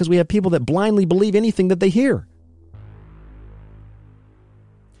subject, because we have people that blindly believe anything that they hear.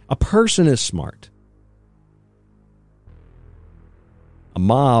 A person is smart. A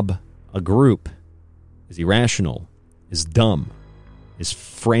mob, a group, is irrational, is dumb, is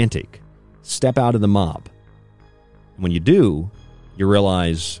frantic. Step out of the mob. When you do, you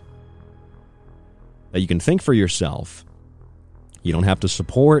realize that you can think for yourself. You don't have to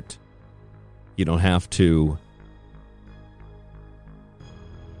support. You don't have to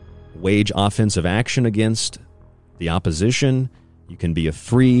wage offensive action against the opposition. You can be a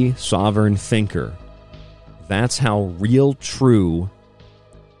free, sovereign thinker. That's how real, true,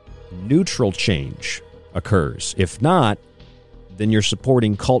 neutral change occurs. If not, then you're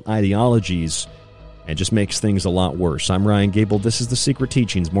supporting cult ideologies and just makes things a lot worse. I'm Ryan Gable. This is The Secret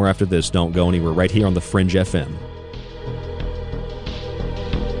Teachings. More after this. Don't go anywhere. Right here on The Fringe FM.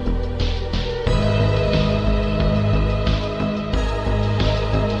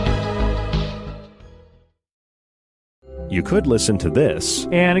 You could listen to this.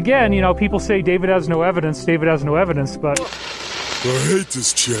 And again, people say David has no evidence, but I hate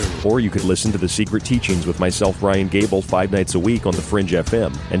this channel. Or you could listen to The Secret Teachings with myself, Ryan Gable, 5 nights a week on The Fringe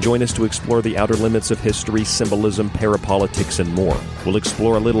FM, and join us to explore the outer limits of history, symbolism, parapolitics, and more. We'll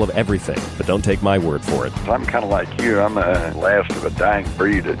explore a little of everything, but don't take my word for it. I'm kind of like you. I'm the last of a dying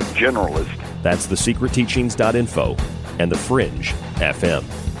breed, a generalist. That's thesecretteachings.info and The Fringe FM.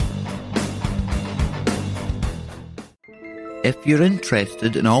 If you're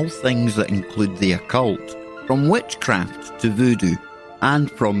interested in all things that include the occult, from witchcraft to voodoo, and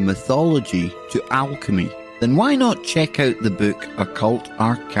from mythology to alchemy, then why not check out the book Occult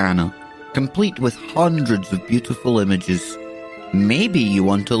Arcana, complete with hundreds of beautiful images. Maybe you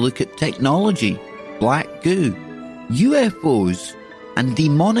want to look at technology, black goo, UFOs, and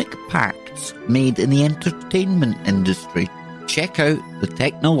demonic pacts made in the entertainment industry. Check out The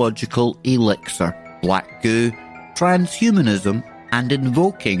Technological Elixir, Black Goo, Transhumanism, and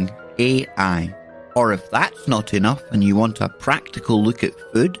Invoking AI. Or if that's not enough and you want a practical look at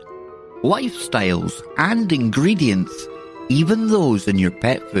food, lifestyles, and ingredients, even those in your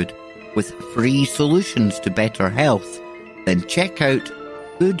pet food, with free solutions to better health, then check out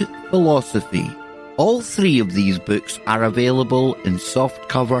Food Philosophy. All 3 of these books are available in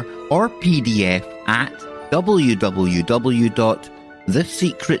softcover or PDF at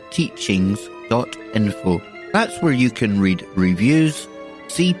www.thesecretteachings.info. That's where you can read reviews,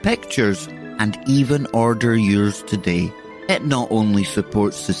 see pictures, and even order yours today. It not only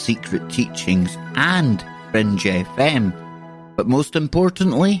supports The Secret Teachings and Fringe FM, but most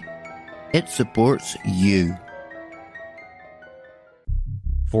importantly, it supports you.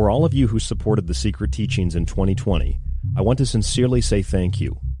 For all of you who supported The Secret Teachings in 2020, I want to sincerely say thank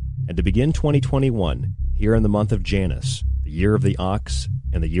you. And to begin 2021, here in the month of Janus, the year of the Ox,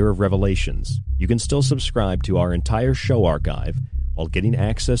 and the year of Revelations, you can still subscribe to our entire show archive while getting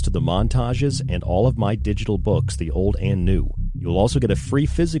access to the montages and all of my digital books, the old and new. You'll also get a free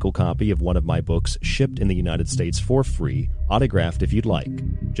physical copy of one of my books shipped in the United States for free, autographed if you'd like.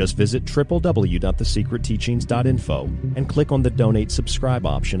 Just visit www.thesecretteachings.info and click on the Donate Subscribe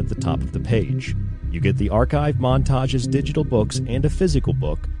option at the top of the page. You get the archive, montages, digital books, and a physical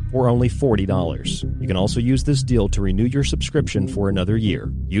book for only $40. You can also use this deal to renew your subscription for another year.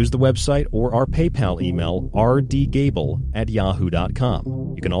 Use the website or our PayPal email,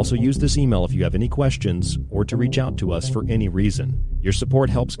 rdgable@yahoo.com. You can also use this email if you have any questions or to reach out to us for any reason. Your support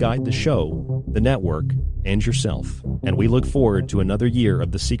helps guide the show, the network, and yourself. And we look forward to another year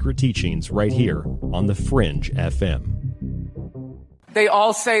of The Secret Teachings right here on The Fringe FM. They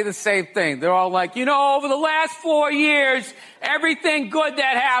all say the same thing. They're all like, over the last 4 years, everything good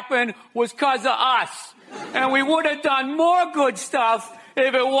that happened was because of us. And we would have done more good stuff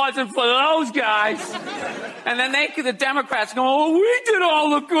if it wasn't for those guys. And then the Democrats go, oh, we did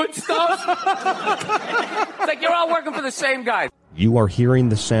all the good stuff. It's like you're all working for the same guy. You are hearing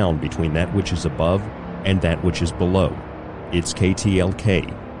the sound between that which is above and that which is below. It's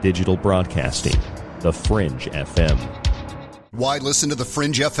KTLK, Digital Broadcasting, The Fringe FM. Why listen to the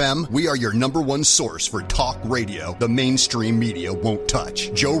Fringe FM? We are your number one source for talk radio the mainstream media won't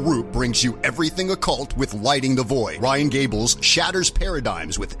touch. Joe Roop brings you everything occult with Lighting the Void. Ryan Gables shatters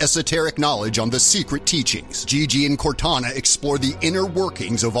paradigms with esoteric knowledge on the secret teachings. Gigi and Cortana explore the inner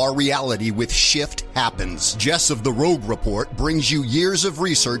workings of our reality with Shift Happens. Jess of the Rogue Report brings you years of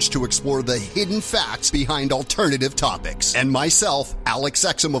research to explore the hidden facts behind alternative topics. And myself, Alex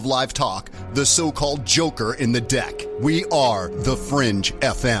Exum of Live Talk, the so-called Joker in the deck. We are The Fringe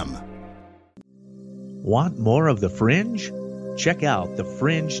FM. Want more of The Fringe? Check out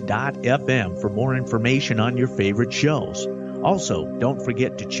thefringe.fm for more information on your favorite shows. Also, don't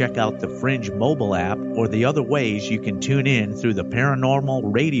forget to check out the Fringe mobile app or the other ways you can tune in through the Paranormal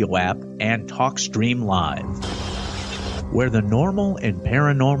Radio app and TalkStream Live. Where the normal and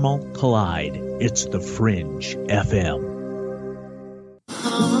paranormal collide, it's The Fringe FM.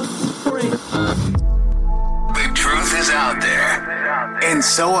 The truth is out there, and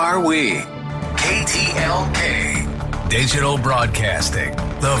so are we. KTLK, Digital Broadcasting,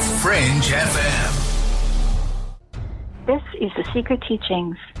 The Fringe FM. This is The Secret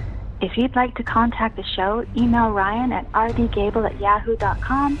Teachings. If you'd like to contact the show, email Ryan at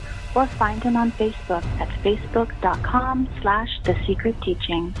rdgable@yahoo.com or find him on Facebook at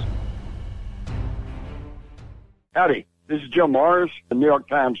facebook.com/thesecretteachings. Howdy, this is Joe Mars, the New York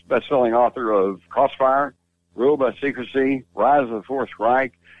Times bestselling author of Crossfire, Rule by Secrecy, Rise of the Fourth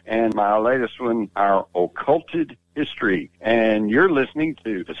Reich, and my latest one, Our Occulted History. And you're listening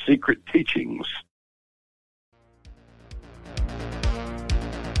to The Secret Teachings.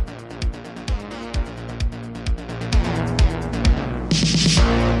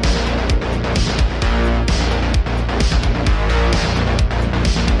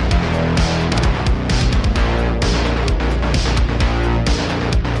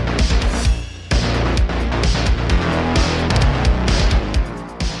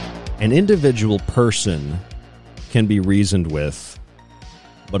 An individual person can be reasoned with,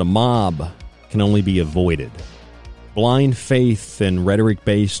 but a mob can only be avoided. Blind faith and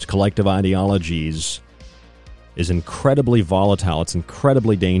rhetoric-based collective ideologies is incredibly volatile. It's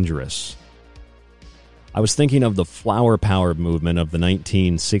incredibly dangerous. I was thinking of the flower power movement of the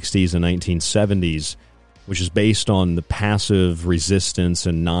 1960s and 1970s, which is based on the passive resistance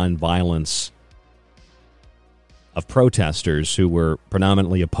and nonviolence of protesters who were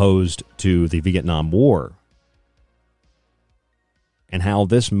predominantly opposed to the Vietnam War, and how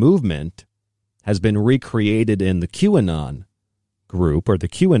this movement has been recreated in the QAnon group, or the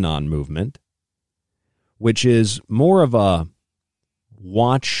QAnon movement, which is more of a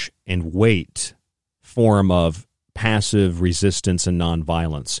watch and wait form of passive resistance and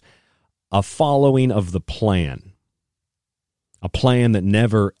nonviolence, a following of the plan, a plan that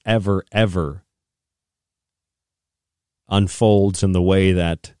never, ever, ever unfolds in the way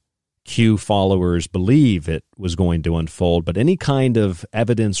that Q followers believe it was going to unfold, but any kind of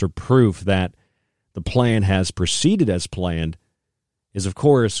evidence or proof that the plan has proceeded as planned is, of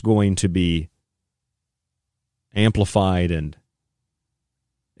course, going to be amplified and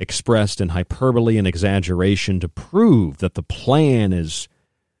expressed in hyperbole and exaggeration to prove that the plan is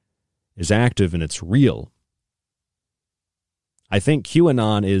active and it's real. I think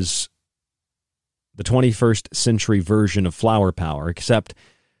QAnon is the 21st century version of flower power, except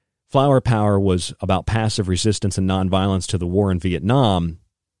flower power was about passive resistance and nonviolence to the war in Vietnam,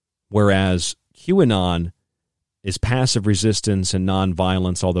 whereas QAnon is passive resistance and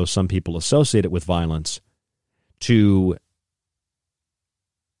nonviolence, although some people associate it with violence, to,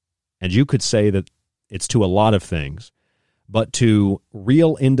 and you could say that it's to a lot of things, but to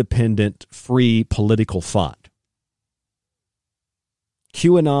real independent, free political thought.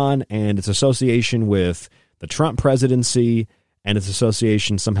 QAnon and its association with the Trump presidency and its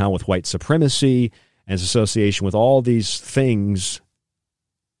association somehow with white supremacy and its association with all these things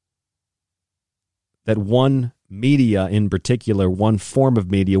that one media in particular, one form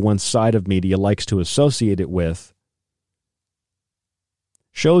of media, one side of media likes to associate it with,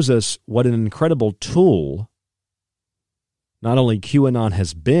 shows us what an incredible tool not only QAnon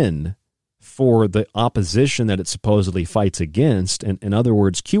has been for the opposition that it supposedly fights against. And in other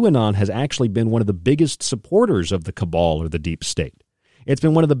words, QAnon has actually been one of the biggest supporters of the cabal or the deep state. It's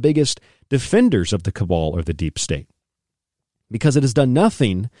been one of the biggest defenders of the cabal or the deep state, because it has done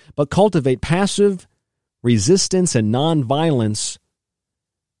nothing but cultivate passive resistance and nonviolence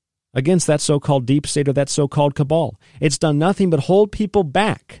against that so-called deep state or that so-called cabal. It's done nothing but hold people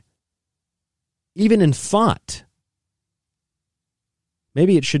back, even in thought.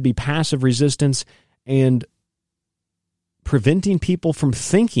 Maybe it should be passive resistance and preventing people from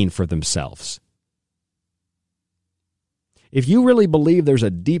thinking for themselves. If you really believe there's a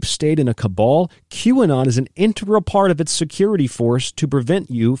deep state and a cabal, QAnon is an integral part of its security force to prevent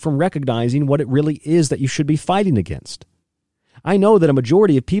you from recognizing what it really is that you should be fighting against. I know that a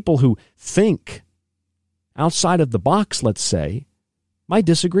majority of people who think outside of the box, let's say, might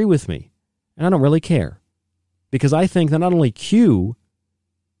disagree with me, and I don't really care. Because I think that not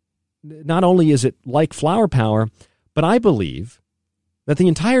only is it like flower power, but I believe that the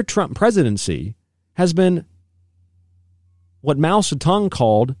entire Trump presidency has been what Mao Zedong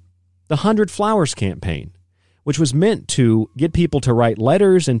called the 100 Flowers campaign, which was meant to get people to write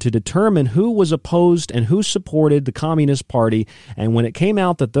letters and to determine who was opposed and who supported the Communist Party. And when it came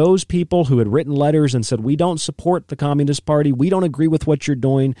out that those people who had written letters and said, we don't support the Communist Party, we don't agree with what you're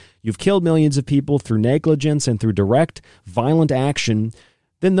doing, you've killed millions of people through negligence and through direct violent action,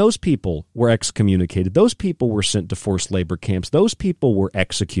 then those people were excommunicated. Those people were sent to forced labor camps. Those people were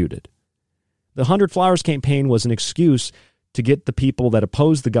executed. The 100 Flowers campaign was an excuse to get the people that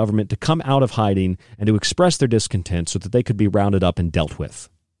opposed the government to come out of hiding and to express their discontent so that they could be rounded up and dealt with.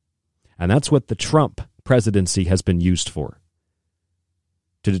 And that's what the Trump presidency has been used for.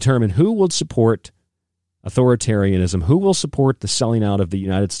 To determine who will support authoritarianism, who will support the selling out of the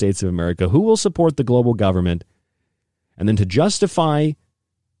United States of America, who will support the global government, and then to justify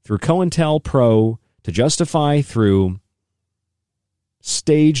through COINTELPRO, to justify through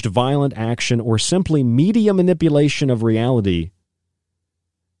staged violent action or simply media manipulation of reality,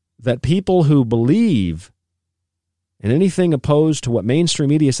 that people who believe in anything opposed to what mainstream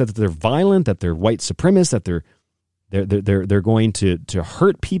media said, that they're violent, that they're white supremacists, that they're going to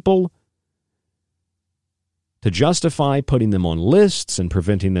hurt people, to justify putting them on lists and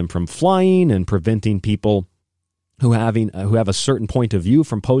preventing them from flying and preventing people who have a certain point of view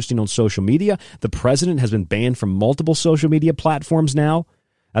from posting on social media. The president has been banned from multiple social media platforms now.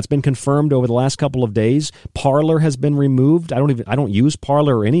 That's been confirmed over the last couple of days. Parler has been removed. I don't use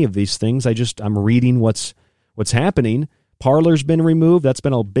Parler or any of these things. I'm reading what's happening. Parler's been removed. That's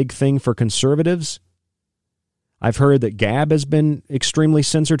been a big thing for conservatives. I've heard that Gab has been extremely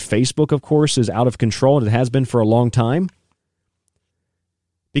censored. Facebook, of course, is out of control, and it has been for a long time.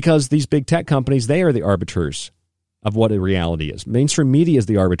 Because these big tech companies, they are the arbiters of what a reality is. Mainstream media is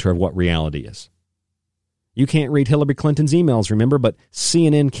the arbiter of what reality is. You can't read Hillary Clinton's emails, remember, but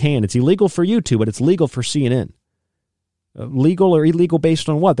CNN can. It's illegal for you to, but it's legal for CNN. Legal or illegal based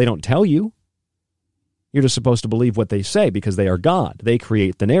on what? They don't tell you. You're just supposed to believe what they say because they are God. They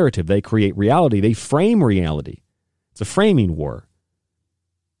create the narrative. They create reality. They frame reality. It's a framing war.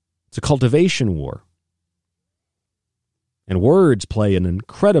 It's a cultivation war. And words play an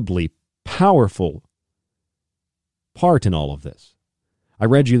incredibly powerful part in all of this. I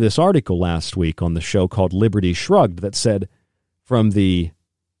read you this article last week on the show called Liberty Shrugged that said, from the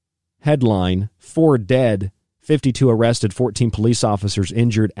headline, 4 dead, 52 arrested, 14 police officers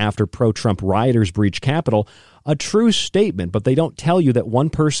injured after pro-Trump rioters breach Capitol, a true statement, but they don't tell you that one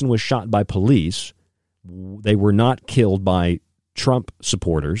person was shot by police. They were not killed by Trump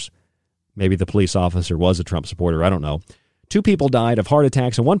supporters. Maybe the police officer was a Trump supporter, I don't know. 2 people died of heart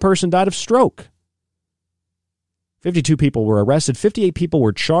attacks and 1 person died of stroke. 52 people were arrested. 58 people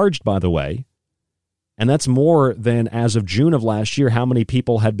were charged, by the way. And that's more than, as of June of last year, how many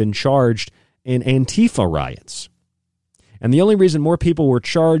people had been charged in Antifa riots. And the only reason more people were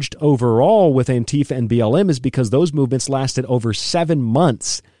charged overall with Antifa and BLM is because those movements lasted over 7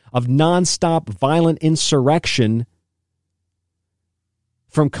 months of nonstop violent insurrection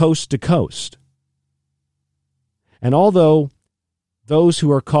from coast to coast. And although those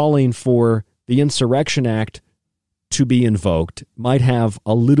who are calling for the Insurrection Act to be invoked might have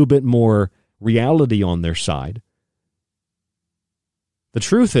a little bit more reality on their side, the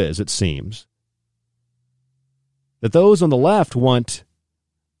truth is, it seems, that those on the left want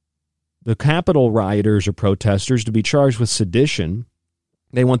the Capitol rioters or protesters to be charged with sedition.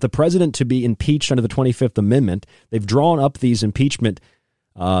 They want the president to be impeached under the 25th Amendment. They've drawn up these impeachment,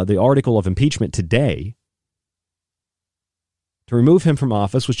 the article of impeachment today, to remove him from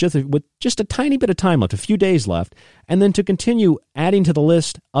office with just a tiny bit of time left, a few days left, and then to continue adding to the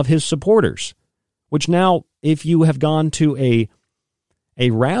list of his supporters, which now, if you have gone to a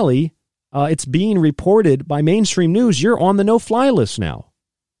rally, it's being reported by mainstream news, you're on the no-fly list now.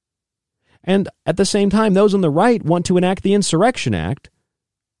 And at the same time, those on the right want to enact the Insurrection Act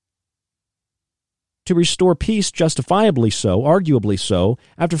to restore peace, justifiably so, arguably so,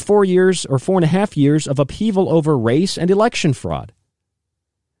 after 4 years or 4.5 years of upheaval over race and election fraud.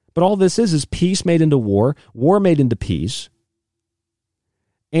 But all this is peace made into war made into peace,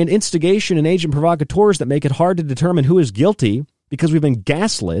 and instigation and agent provocateurs that make it hard to determine who is guilty because we've been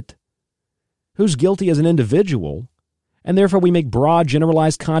gaslit, who's guilty as an individual, And therefore, we make broad,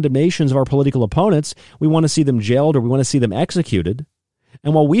 generalized condemnations of our political opponents. We want to see them jailed or we want to see them executed.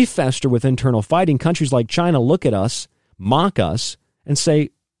 And while we fester with internal fighting, countries like China look at us, mock us, and say,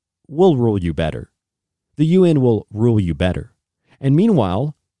 we'll rule you better. The UN will rule you better. And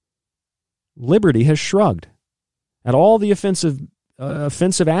meanwhile, liberty has shrugged at all the offensive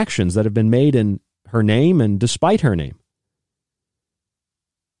actions that have been made in her name and despite her name.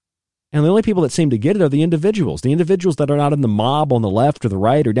 And the only people that seem to get it are the individuals that are not in the mob on the left or the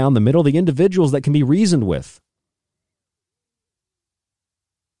right or down the middle, the individuals that can be reasoned with.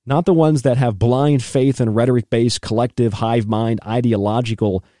 Not the ones that have blind faith and rhetoric-based collective hive mind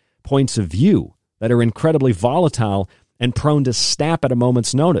ideological points of view that are incredibly volatile and prone to snap at a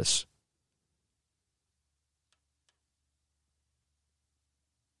moment's notice.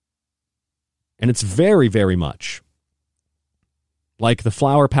 And it's very, very much like the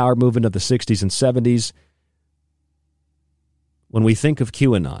flower power movement of the 60s and 70s when we think of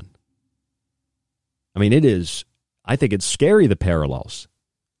QAnon. I mean, I think it's scary, the parallels.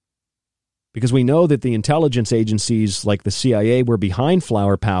 Because we know that the intelligence agencies like the CIA were behind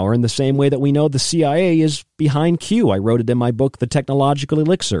flower power in the same way that we know the CIA is behind Q. I wrote it in my book, The Technological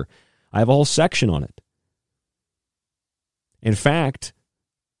Elixir. I have a whole section on it. In fact,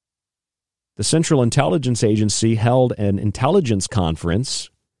 the Central Intelligence Agency held an intelligence conference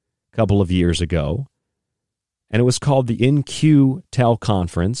a couple of years ago, and it was called the InQ-Tel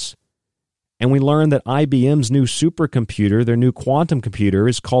Conference. And we learned that IBM's new supercomputer, their new quantum computer,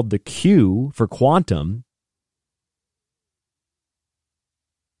 is called the Q for quantum.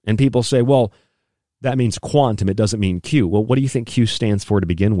 And people say, well, that means quantum. It doesn't mean Q. Well, what do you think Q stands for to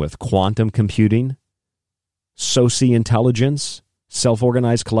begin with? Quantum computing? Soci-intelligence?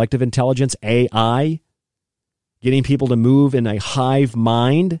 Self-organized collective intelligence? AI? Getting people to move in a hive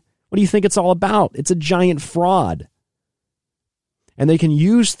mind? What do you think it's all about? It's a giant fraud. And they can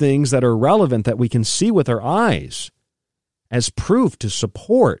use things that are relevant that we can see with our eyes as proof to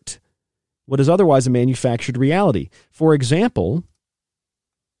support what is otherwise a manufactured reality. For example,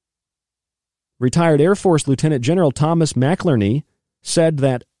 retired Air Force Lieutenant General Thomas McInerney said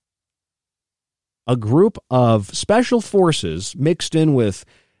that a group of special forces mixed in with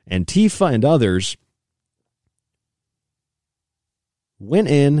Antifa and others went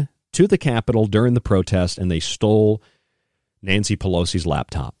in to the Capitol during the protest and they stole Nancy Pelosi's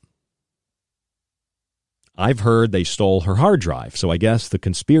laptop. I've heard they stole her hard drive, so I guess the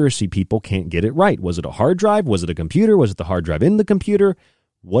conspiracy people can't get it right. Was it a hard drive? Was it a computer? Was it the hard drive in the computer?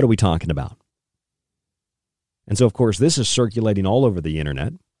 What are we talking about? And so, of course, this is circulating all over the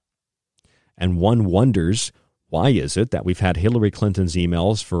internet. And one wonders, why is it that we've had Hillary Clinton's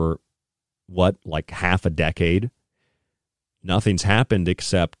emails for, like half a decade? Nothing's happened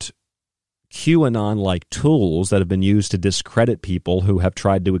except QAnon-like tools that have been used to discredit people who have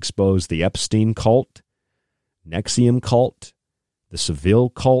tried to expose the Epstein cult, NXIVM cult, the Seville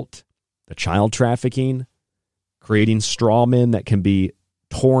cult, the child trafficking, creating straw men that can be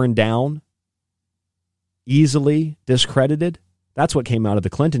torn down, easily discredited. That's what came out of the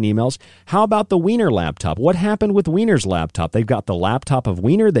Clinton emails. How about the Weiner laptop? What happened with Weiner's laptop? They've got the laptop of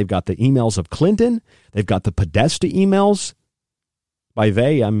Weiner. They've got the emails of Clinton. They've got the Podesta emails. By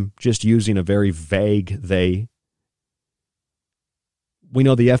they, I'm just using a very vague they. We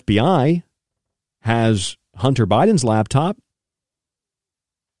know the FBI has Hunter Biden's laptop.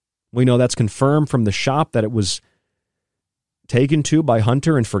 We know that's confirmed from the shop that it was taken to by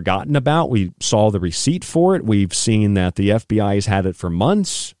Hunter and forgotten about. We saw the receipt for it. We've seen that the FBI has had it for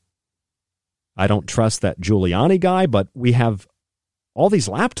months. I don't trust that Giuliani guy, but we have all these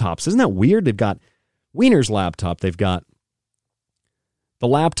laptops. Isn't that weird? They've got Weiner's laptop. They've got the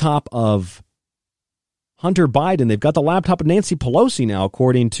laptop of Hunter Biden. They've got the laptop of Nancy Pelosi now,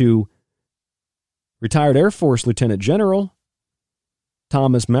 according to retired Air Force Lieutenant General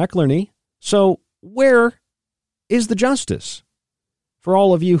Thomas McInerney. So where is the justice? For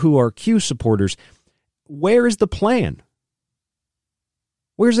all of you who are Q supporters, where is the plan?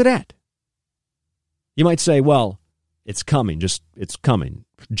 Where's it at? You might say, well, it's coming. It's coming.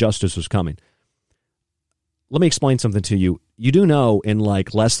 Justice is coming. Let me explain something to you. You do know in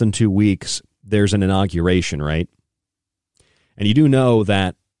like less than 2 weeks, there's an inauguration, right? And you do know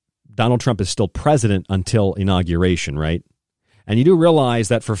that Donald Trump is still president until inauguration, right? And you do realize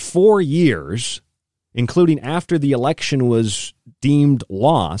that for 4 years, including after the election was deemed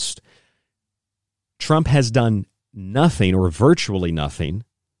lost, Trump has done nothing or virtually nothing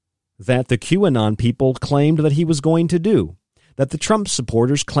that the QAnon people claimed that he was going to do, that the Trump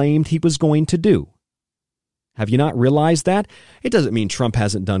supporters claimed he was going to do. Have you not realized that? It doesn't mean Trump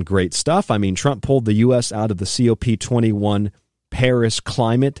hasn't done great stuff. I mean, Trump pulled the U.S. out of the COP21 Paris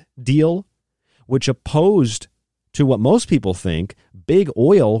climate deal, which opposed to what most people think. Big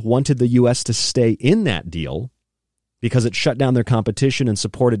oil wanted the U.S. to stay in that deal because it shut down their competition and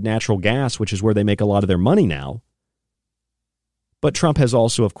supported natural gas, which is where they make a lot of their money now. But Trump has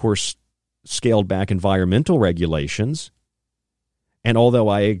also, of course, scaled back environmental regulations. And although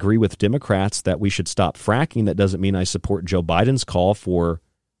I agree with Democrats that we should stop fracking, that doesn't mean I support Joe Biden's call for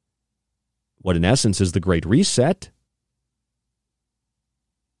what in essence is the Great Reset.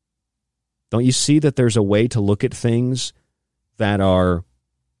 Don't you see that there's a way to look at things that are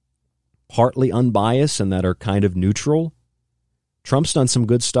partly unbiased and that are kind of neutral? Trump's done some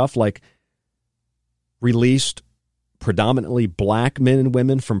good stuff, like released predominantly black men and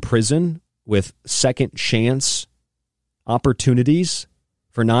women from prison with second chance opportunities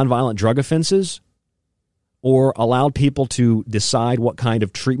for nonviolent drug offenses, or allowed people to decide what kind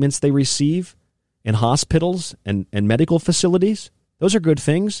of treatments they receive in hospitals and medical facilities. Those are good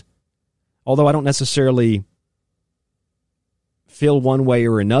things. Although I don't necessarily feel one way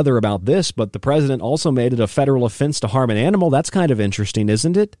or another about this, but the president also made it a federal offense to harm an animal. That's kind of interesting,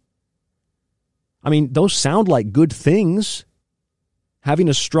 isn't it? I mean, those sound like good things. Having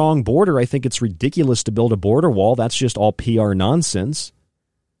a strong border, I think it's ridiculous to build a border wall. That's just all PR nonsense.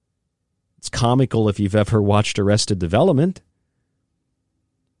 It's comical if you've ever watched Arrested Development.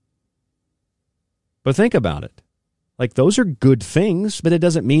 But think about it. Like, those are good things, but it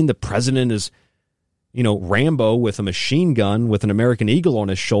doesn't mean the president is, Rambo with a machine gun with an American eagle on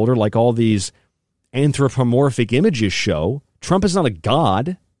his shoulder like all these anthropomorphic images show. Trump is not a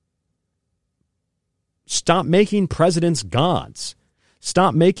god. Stop making presidents gods.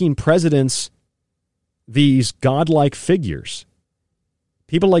 Stop making presidents these godlike figures.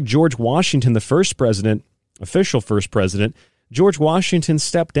 People like George Washington, the first president, official first president, George Washington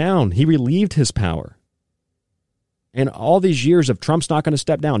stepped down. He relieved his power. And all these years of Trump's not going to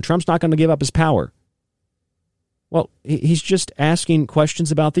step down, Trump's not going to give up his power. Well, he's just asking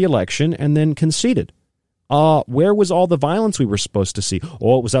questions about the election and then conceded. Where was all the violence we were supposed to see?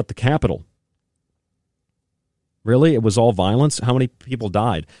 Oh, it was at the Capitol. Really? It was all violence? How many people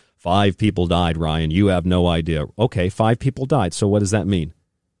died? 5 people died, Ryan. You have no idea. Okay, 5 people died. So what does that mean?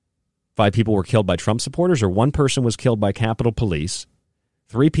 5 people were killed by Trump supporters, or 1 person was killed by Capitol Police?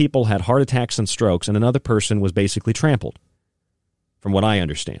 3 people had heart attacks and strokes, and another person was basically trampled, from what I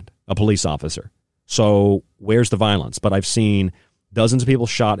understand, a police officer. So where's the violence? But I've seen dozens of people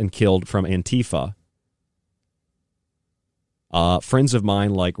shot and killed from Antifa. Friends of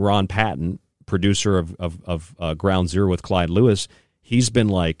mine like Ron Patton, producer of Ground Zero with Clyde Lewis, he's been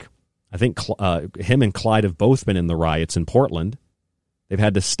like, I think him and Clyde have both been in the riots in Portland. They've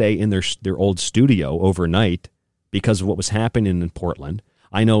had to stay in their old studio overnight because of what was happening in Portland.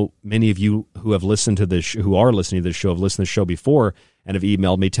 I know many of you who have listened to this, who are listening to this show, have listened to the show before and have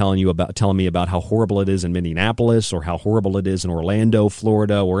emailed me telling me about how horrible it is in Minneapolis, or how horrible it is in Orlando,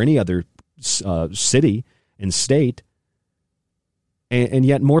 Florida, or any other city and state. And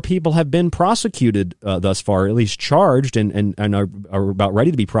yet more people have been prosecuted thus far, at least charged, and are about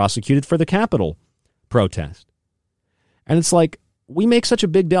ready to be prosecuted for the Capitol protest. And it's like, we make such a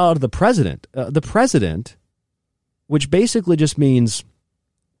big deal out of the president. The president, which basically just means,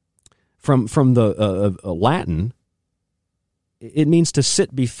 from the Latin, it means to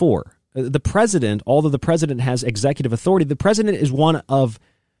sit before. The president, although the president has executive authority, the president is one of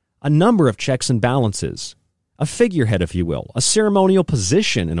a number of checks and balances. A figurehead, if you will, a ceremonial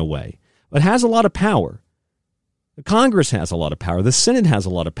position in a way, but has a lot of power. The Congress has a lot of power. The Senate has a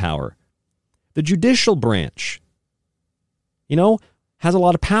lot of power. The judicial branch, has a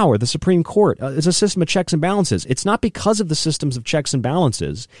lot of power. The Supreme Court is a system of checks and balances. It's not because of the systems of checks and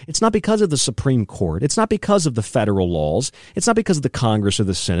balances. It's not because of the Supreme Court. It's not because of the federal laws. It's not because of the Congress or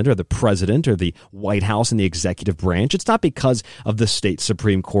the Senate or the president or the White House and the executive branch. It's not because of the state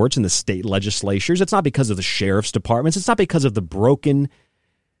Supreme Courts and the state legislatures. It's not because of the sheriff's departments. It's not because of the broken,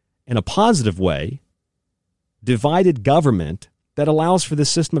 in a positive way, divided government that allows for this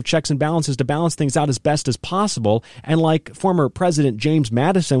system of checks and balances to balance things out as best as possible. And like former President James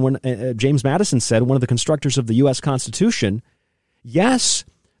Madison, when James Madison said, one of the constructors of the U.S. Constitution, yes,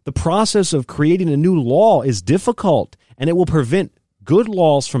 the process of creating a new law is difficult, and it will prevent good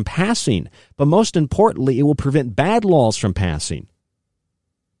laws from passing. But most importantly, it will prevent bad laws from passing.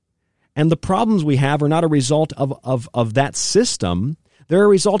 And the problems we have are not a result of that system. They're a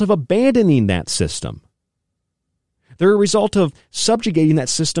result of abandoning that system. They're a result of subjugating that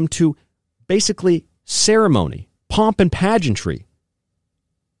system to basically ceremony, pomp and pageantry.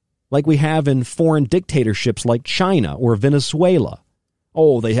 like we have in foreign dictatorships like China or Venezuela.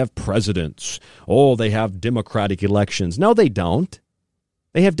 Oh, they have presidents. Oh, they have democratic elections. No, they don't.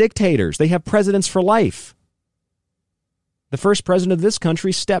 They have dictators. They have presidents for life. The first president of this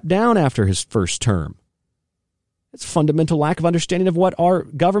country stepped down after his first term. It's a fundamental lack of understanding of what our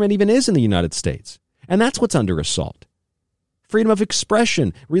government even is in the United States. And that's what's under assault. Freedom of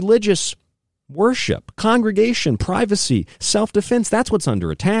expression, religious worship, congregation, privacy, self-defense, that's what's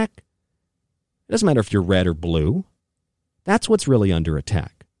under attack. It doesn't matter if you're red or blue. That's what's really under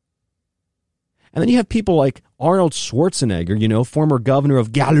attack. And then you have people like Arnold Schwarzenegger, former governor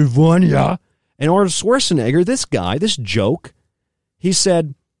of California. And Arnold Schwarzenegger, this guy, this joke, he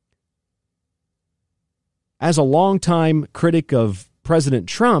said, as a longtime critic of President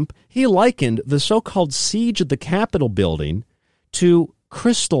Trump, he likened the so-called siege of the Capitol building to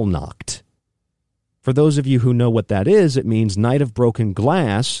Kristallnacht. For those of you who know what that is, it means Night of Broken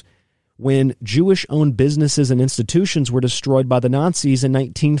Glass, when Jewish-owned businesses and institutions were destroyed by the Nazis in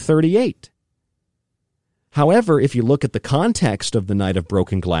 1938. However, if you look at the context of the Night of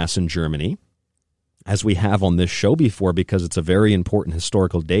Broken Glass in Germany, as we have on this show before because it's a very important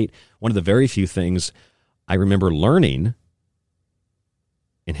historical date, one of the very few things I remember learning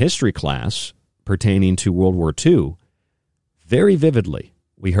in history class pertaining to World War II, very vividly,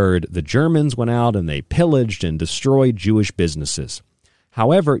 we heard the Germans went out and they pillaged and destroyed Jewish businesses.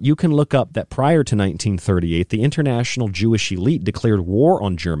 However, you can look up that prior to 1938, the international Jewish elite declared war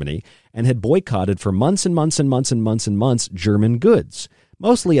on Germany and had boycotted for months and months and months and months and months German goods,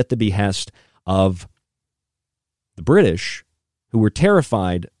 mostly at the behest of the British, who were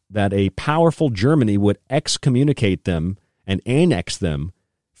terrified that a powerful Germany would excommunicate them and annex them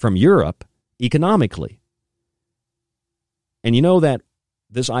from Europe economically. And you know that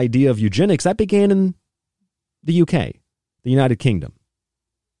this idea of eugenics, that began in the UK, the United Kingdom.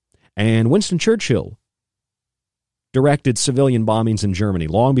 And Winston Churchill directed civilian bombings in Germany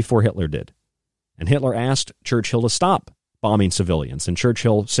long before Hitler did. And Hitler asked Churchill to stop bombing civilians. And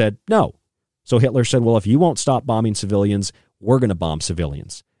Churchill said no. So Hitler said, well, if you won't stop bombing civilians, we're going to bomb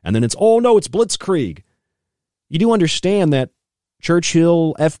civilians. And then it's Blitzkrieg. You do understand that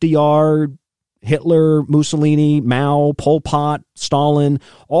Churchill, FDR, Hitler, Mussolini, Mao, Pol Pot, Stalin,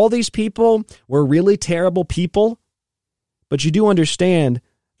 all these people were really terrible people. But you do understand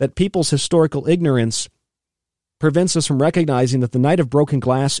that people's historical ignorance prevents us from recognizing that the Night of Broken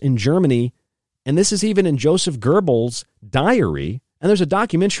Glass in Germany, and this is even in Joseph Goebbels' diary, and there's a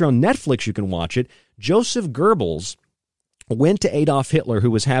documentary on Netflix, you can watch it. Joseph Goebbels went to Adolf Hitler,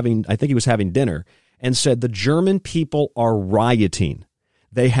 who was having dinner, and said, the German people are rioting.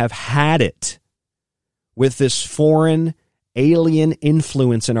 They have had it with this foreign alien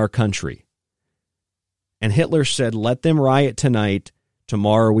influence in our country. And Hitler said, let them riot tonight.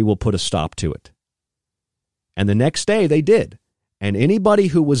 Tomorrow we will put a stop to it. And the next day they did. And anybody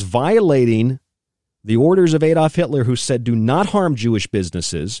who was violating the orders of Adolf Hitler, who said, do not harm Jewish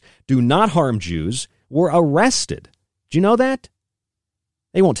businesses, do not harm Jews, were arrested. Do you know that?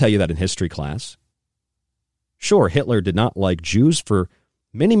 They won't tell you that in history class. Sure, Hitler did not like Jews for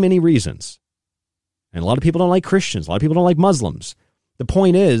many, many reasons. And a lot of people don't like Christians. A lot of people don't like Muslims. The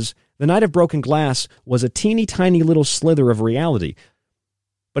point is, the Night of Broken Glass was a teeny tiny little slither of reality.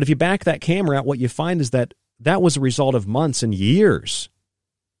 But if you back that camera out, what you find is that that was a result of months and years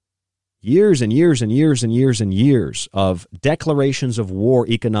and years and years and years and years of declarations of war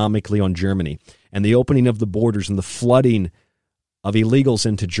economically on Germany and the opening of the borders and the flooding of illegals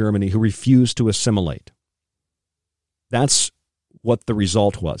into Germany who refused to assimilate. That's what the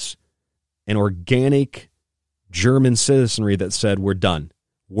result was. An organic German citizenry that said, we're done.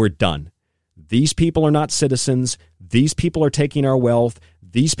 We're done. These people are not citizens. These people are taking our wealth.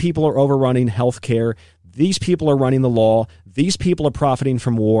 These people are overrunning health care. These people are running the law. These people are profiting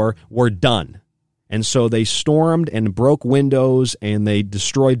from war. We're done. And so they stormed and broke windows and they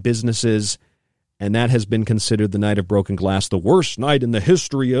destroyed businesses. And that has been considered the Night of Broken Glass, the worst night in the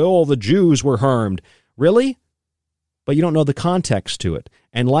history. All the Jews were harmed. Really? But you don't know the context to it.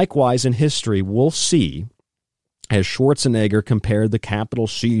 And likewise in history, we'll see, as Schwarzenegger compared the Capitol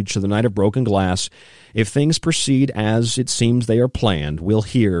siege to the Night of Broken Glass, if things proceed as it seems they are planned, we'll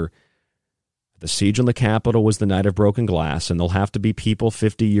hear the siege on the Capitol was the Night of Broken Glass, and there'll have to be people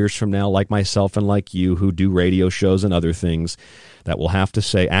 50 years from now like myself and like you who do radio shows and other things that will have to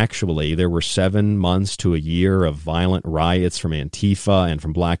say, actually, there were 7 months to a year of violent riots from Antifa and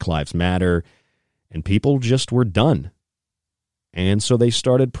from Black Lives Matter, and people just were done. And so they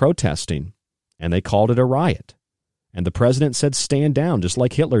started protesting, and they called it a riot. And the president said, stand down, just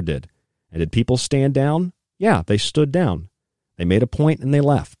like Hitler did. And did people stand down? Yeah, they stood down. They made a point and they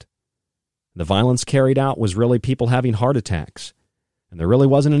left. The violence carried out was really people having heart attacks. And there really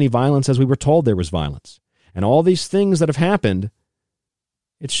wasn't any violence as we were told there was violence. And all these things that have happened,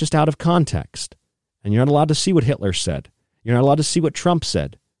 it's just out of context. And you're not allowed to see what Hitler said. You're not allowed to see what Trump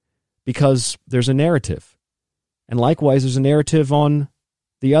said because there's a narrative. And likewise, there's a narrative on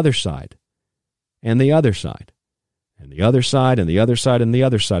the other side and the other side and the other side and the other side and the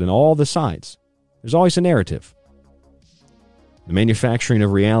other side and all the sides. There's always a narrative. The manufacturing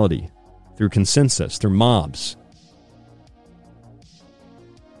of reality through consensus, through mobs,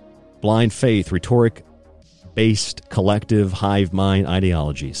 blind faith, rhetoric-based collective hive mind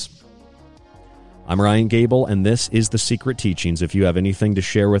ideologies. I'm Ryan Gable, and this is The Secret Teachings. If you have anything to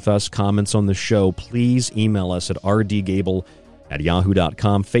share with us, comments on the show, please email us at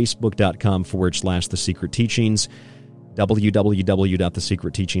rdgable@yahoo.com, facebook.com/The Secret Teachings,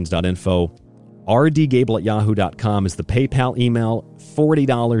 www.thesecretteachings.info. rdgable@yahoo.com is the PayPal email.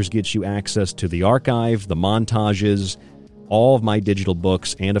 $40 gets you access to the archive, the montages, all of my digital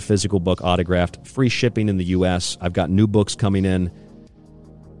books, and a physical book autographed. Free shipping in the U.S. I've got new books coming in.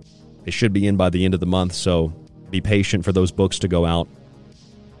 They should be in by the end of the month, so be patient for those books to go out.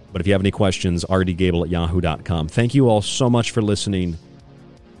 But if you have any questions, rdgable@yahoo.com. Thank you all so much for listening.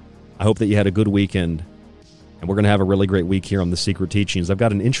 I hope that you had a good weekend, and we're going to have a really great week here on The Secret Teachings. I've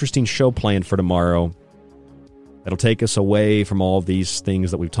got an interesting show planned for tomorrow that'll take us away from all of these things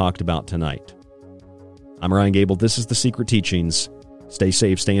that we've talked about tonight. I'm Ryan Gable. This is The Secret Teachings. Stay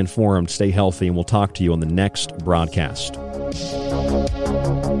safe, stay informed, stay healthy, and we'll talk to you on the next broadcast.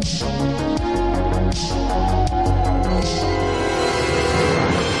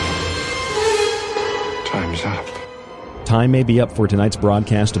 Time's up. Time may be up for tonight's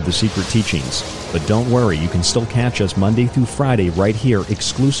broadcast of The Secret Teachings, but don't worry, you can still catch us Monday through Friday right here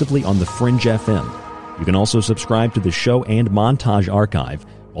exclusively on the Fringe FM. You can also subscribe to the show and montage archive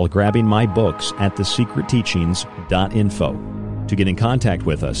while grabbing my books at thesecretteachings.info. To get in contact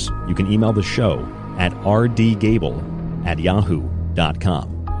with us, you can email the show at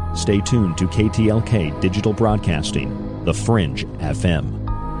rdgable@yahoo.com. Stay tuned to KTLK Digital Broadcasting, The Fringe FM.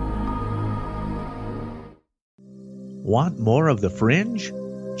 Want more of The Fringe?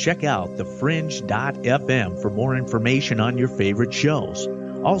 Check out thefringe.fm for more information on your favorite shows.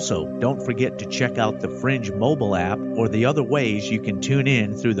 Also, don't forget to check out the Fringe mobile app or the other ways you can tune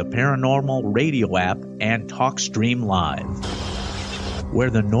in through the Paranormal Radio app and TalkStream Live.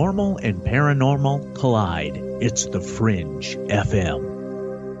 Where the normal and paranormal collide, it's the Fringe FM.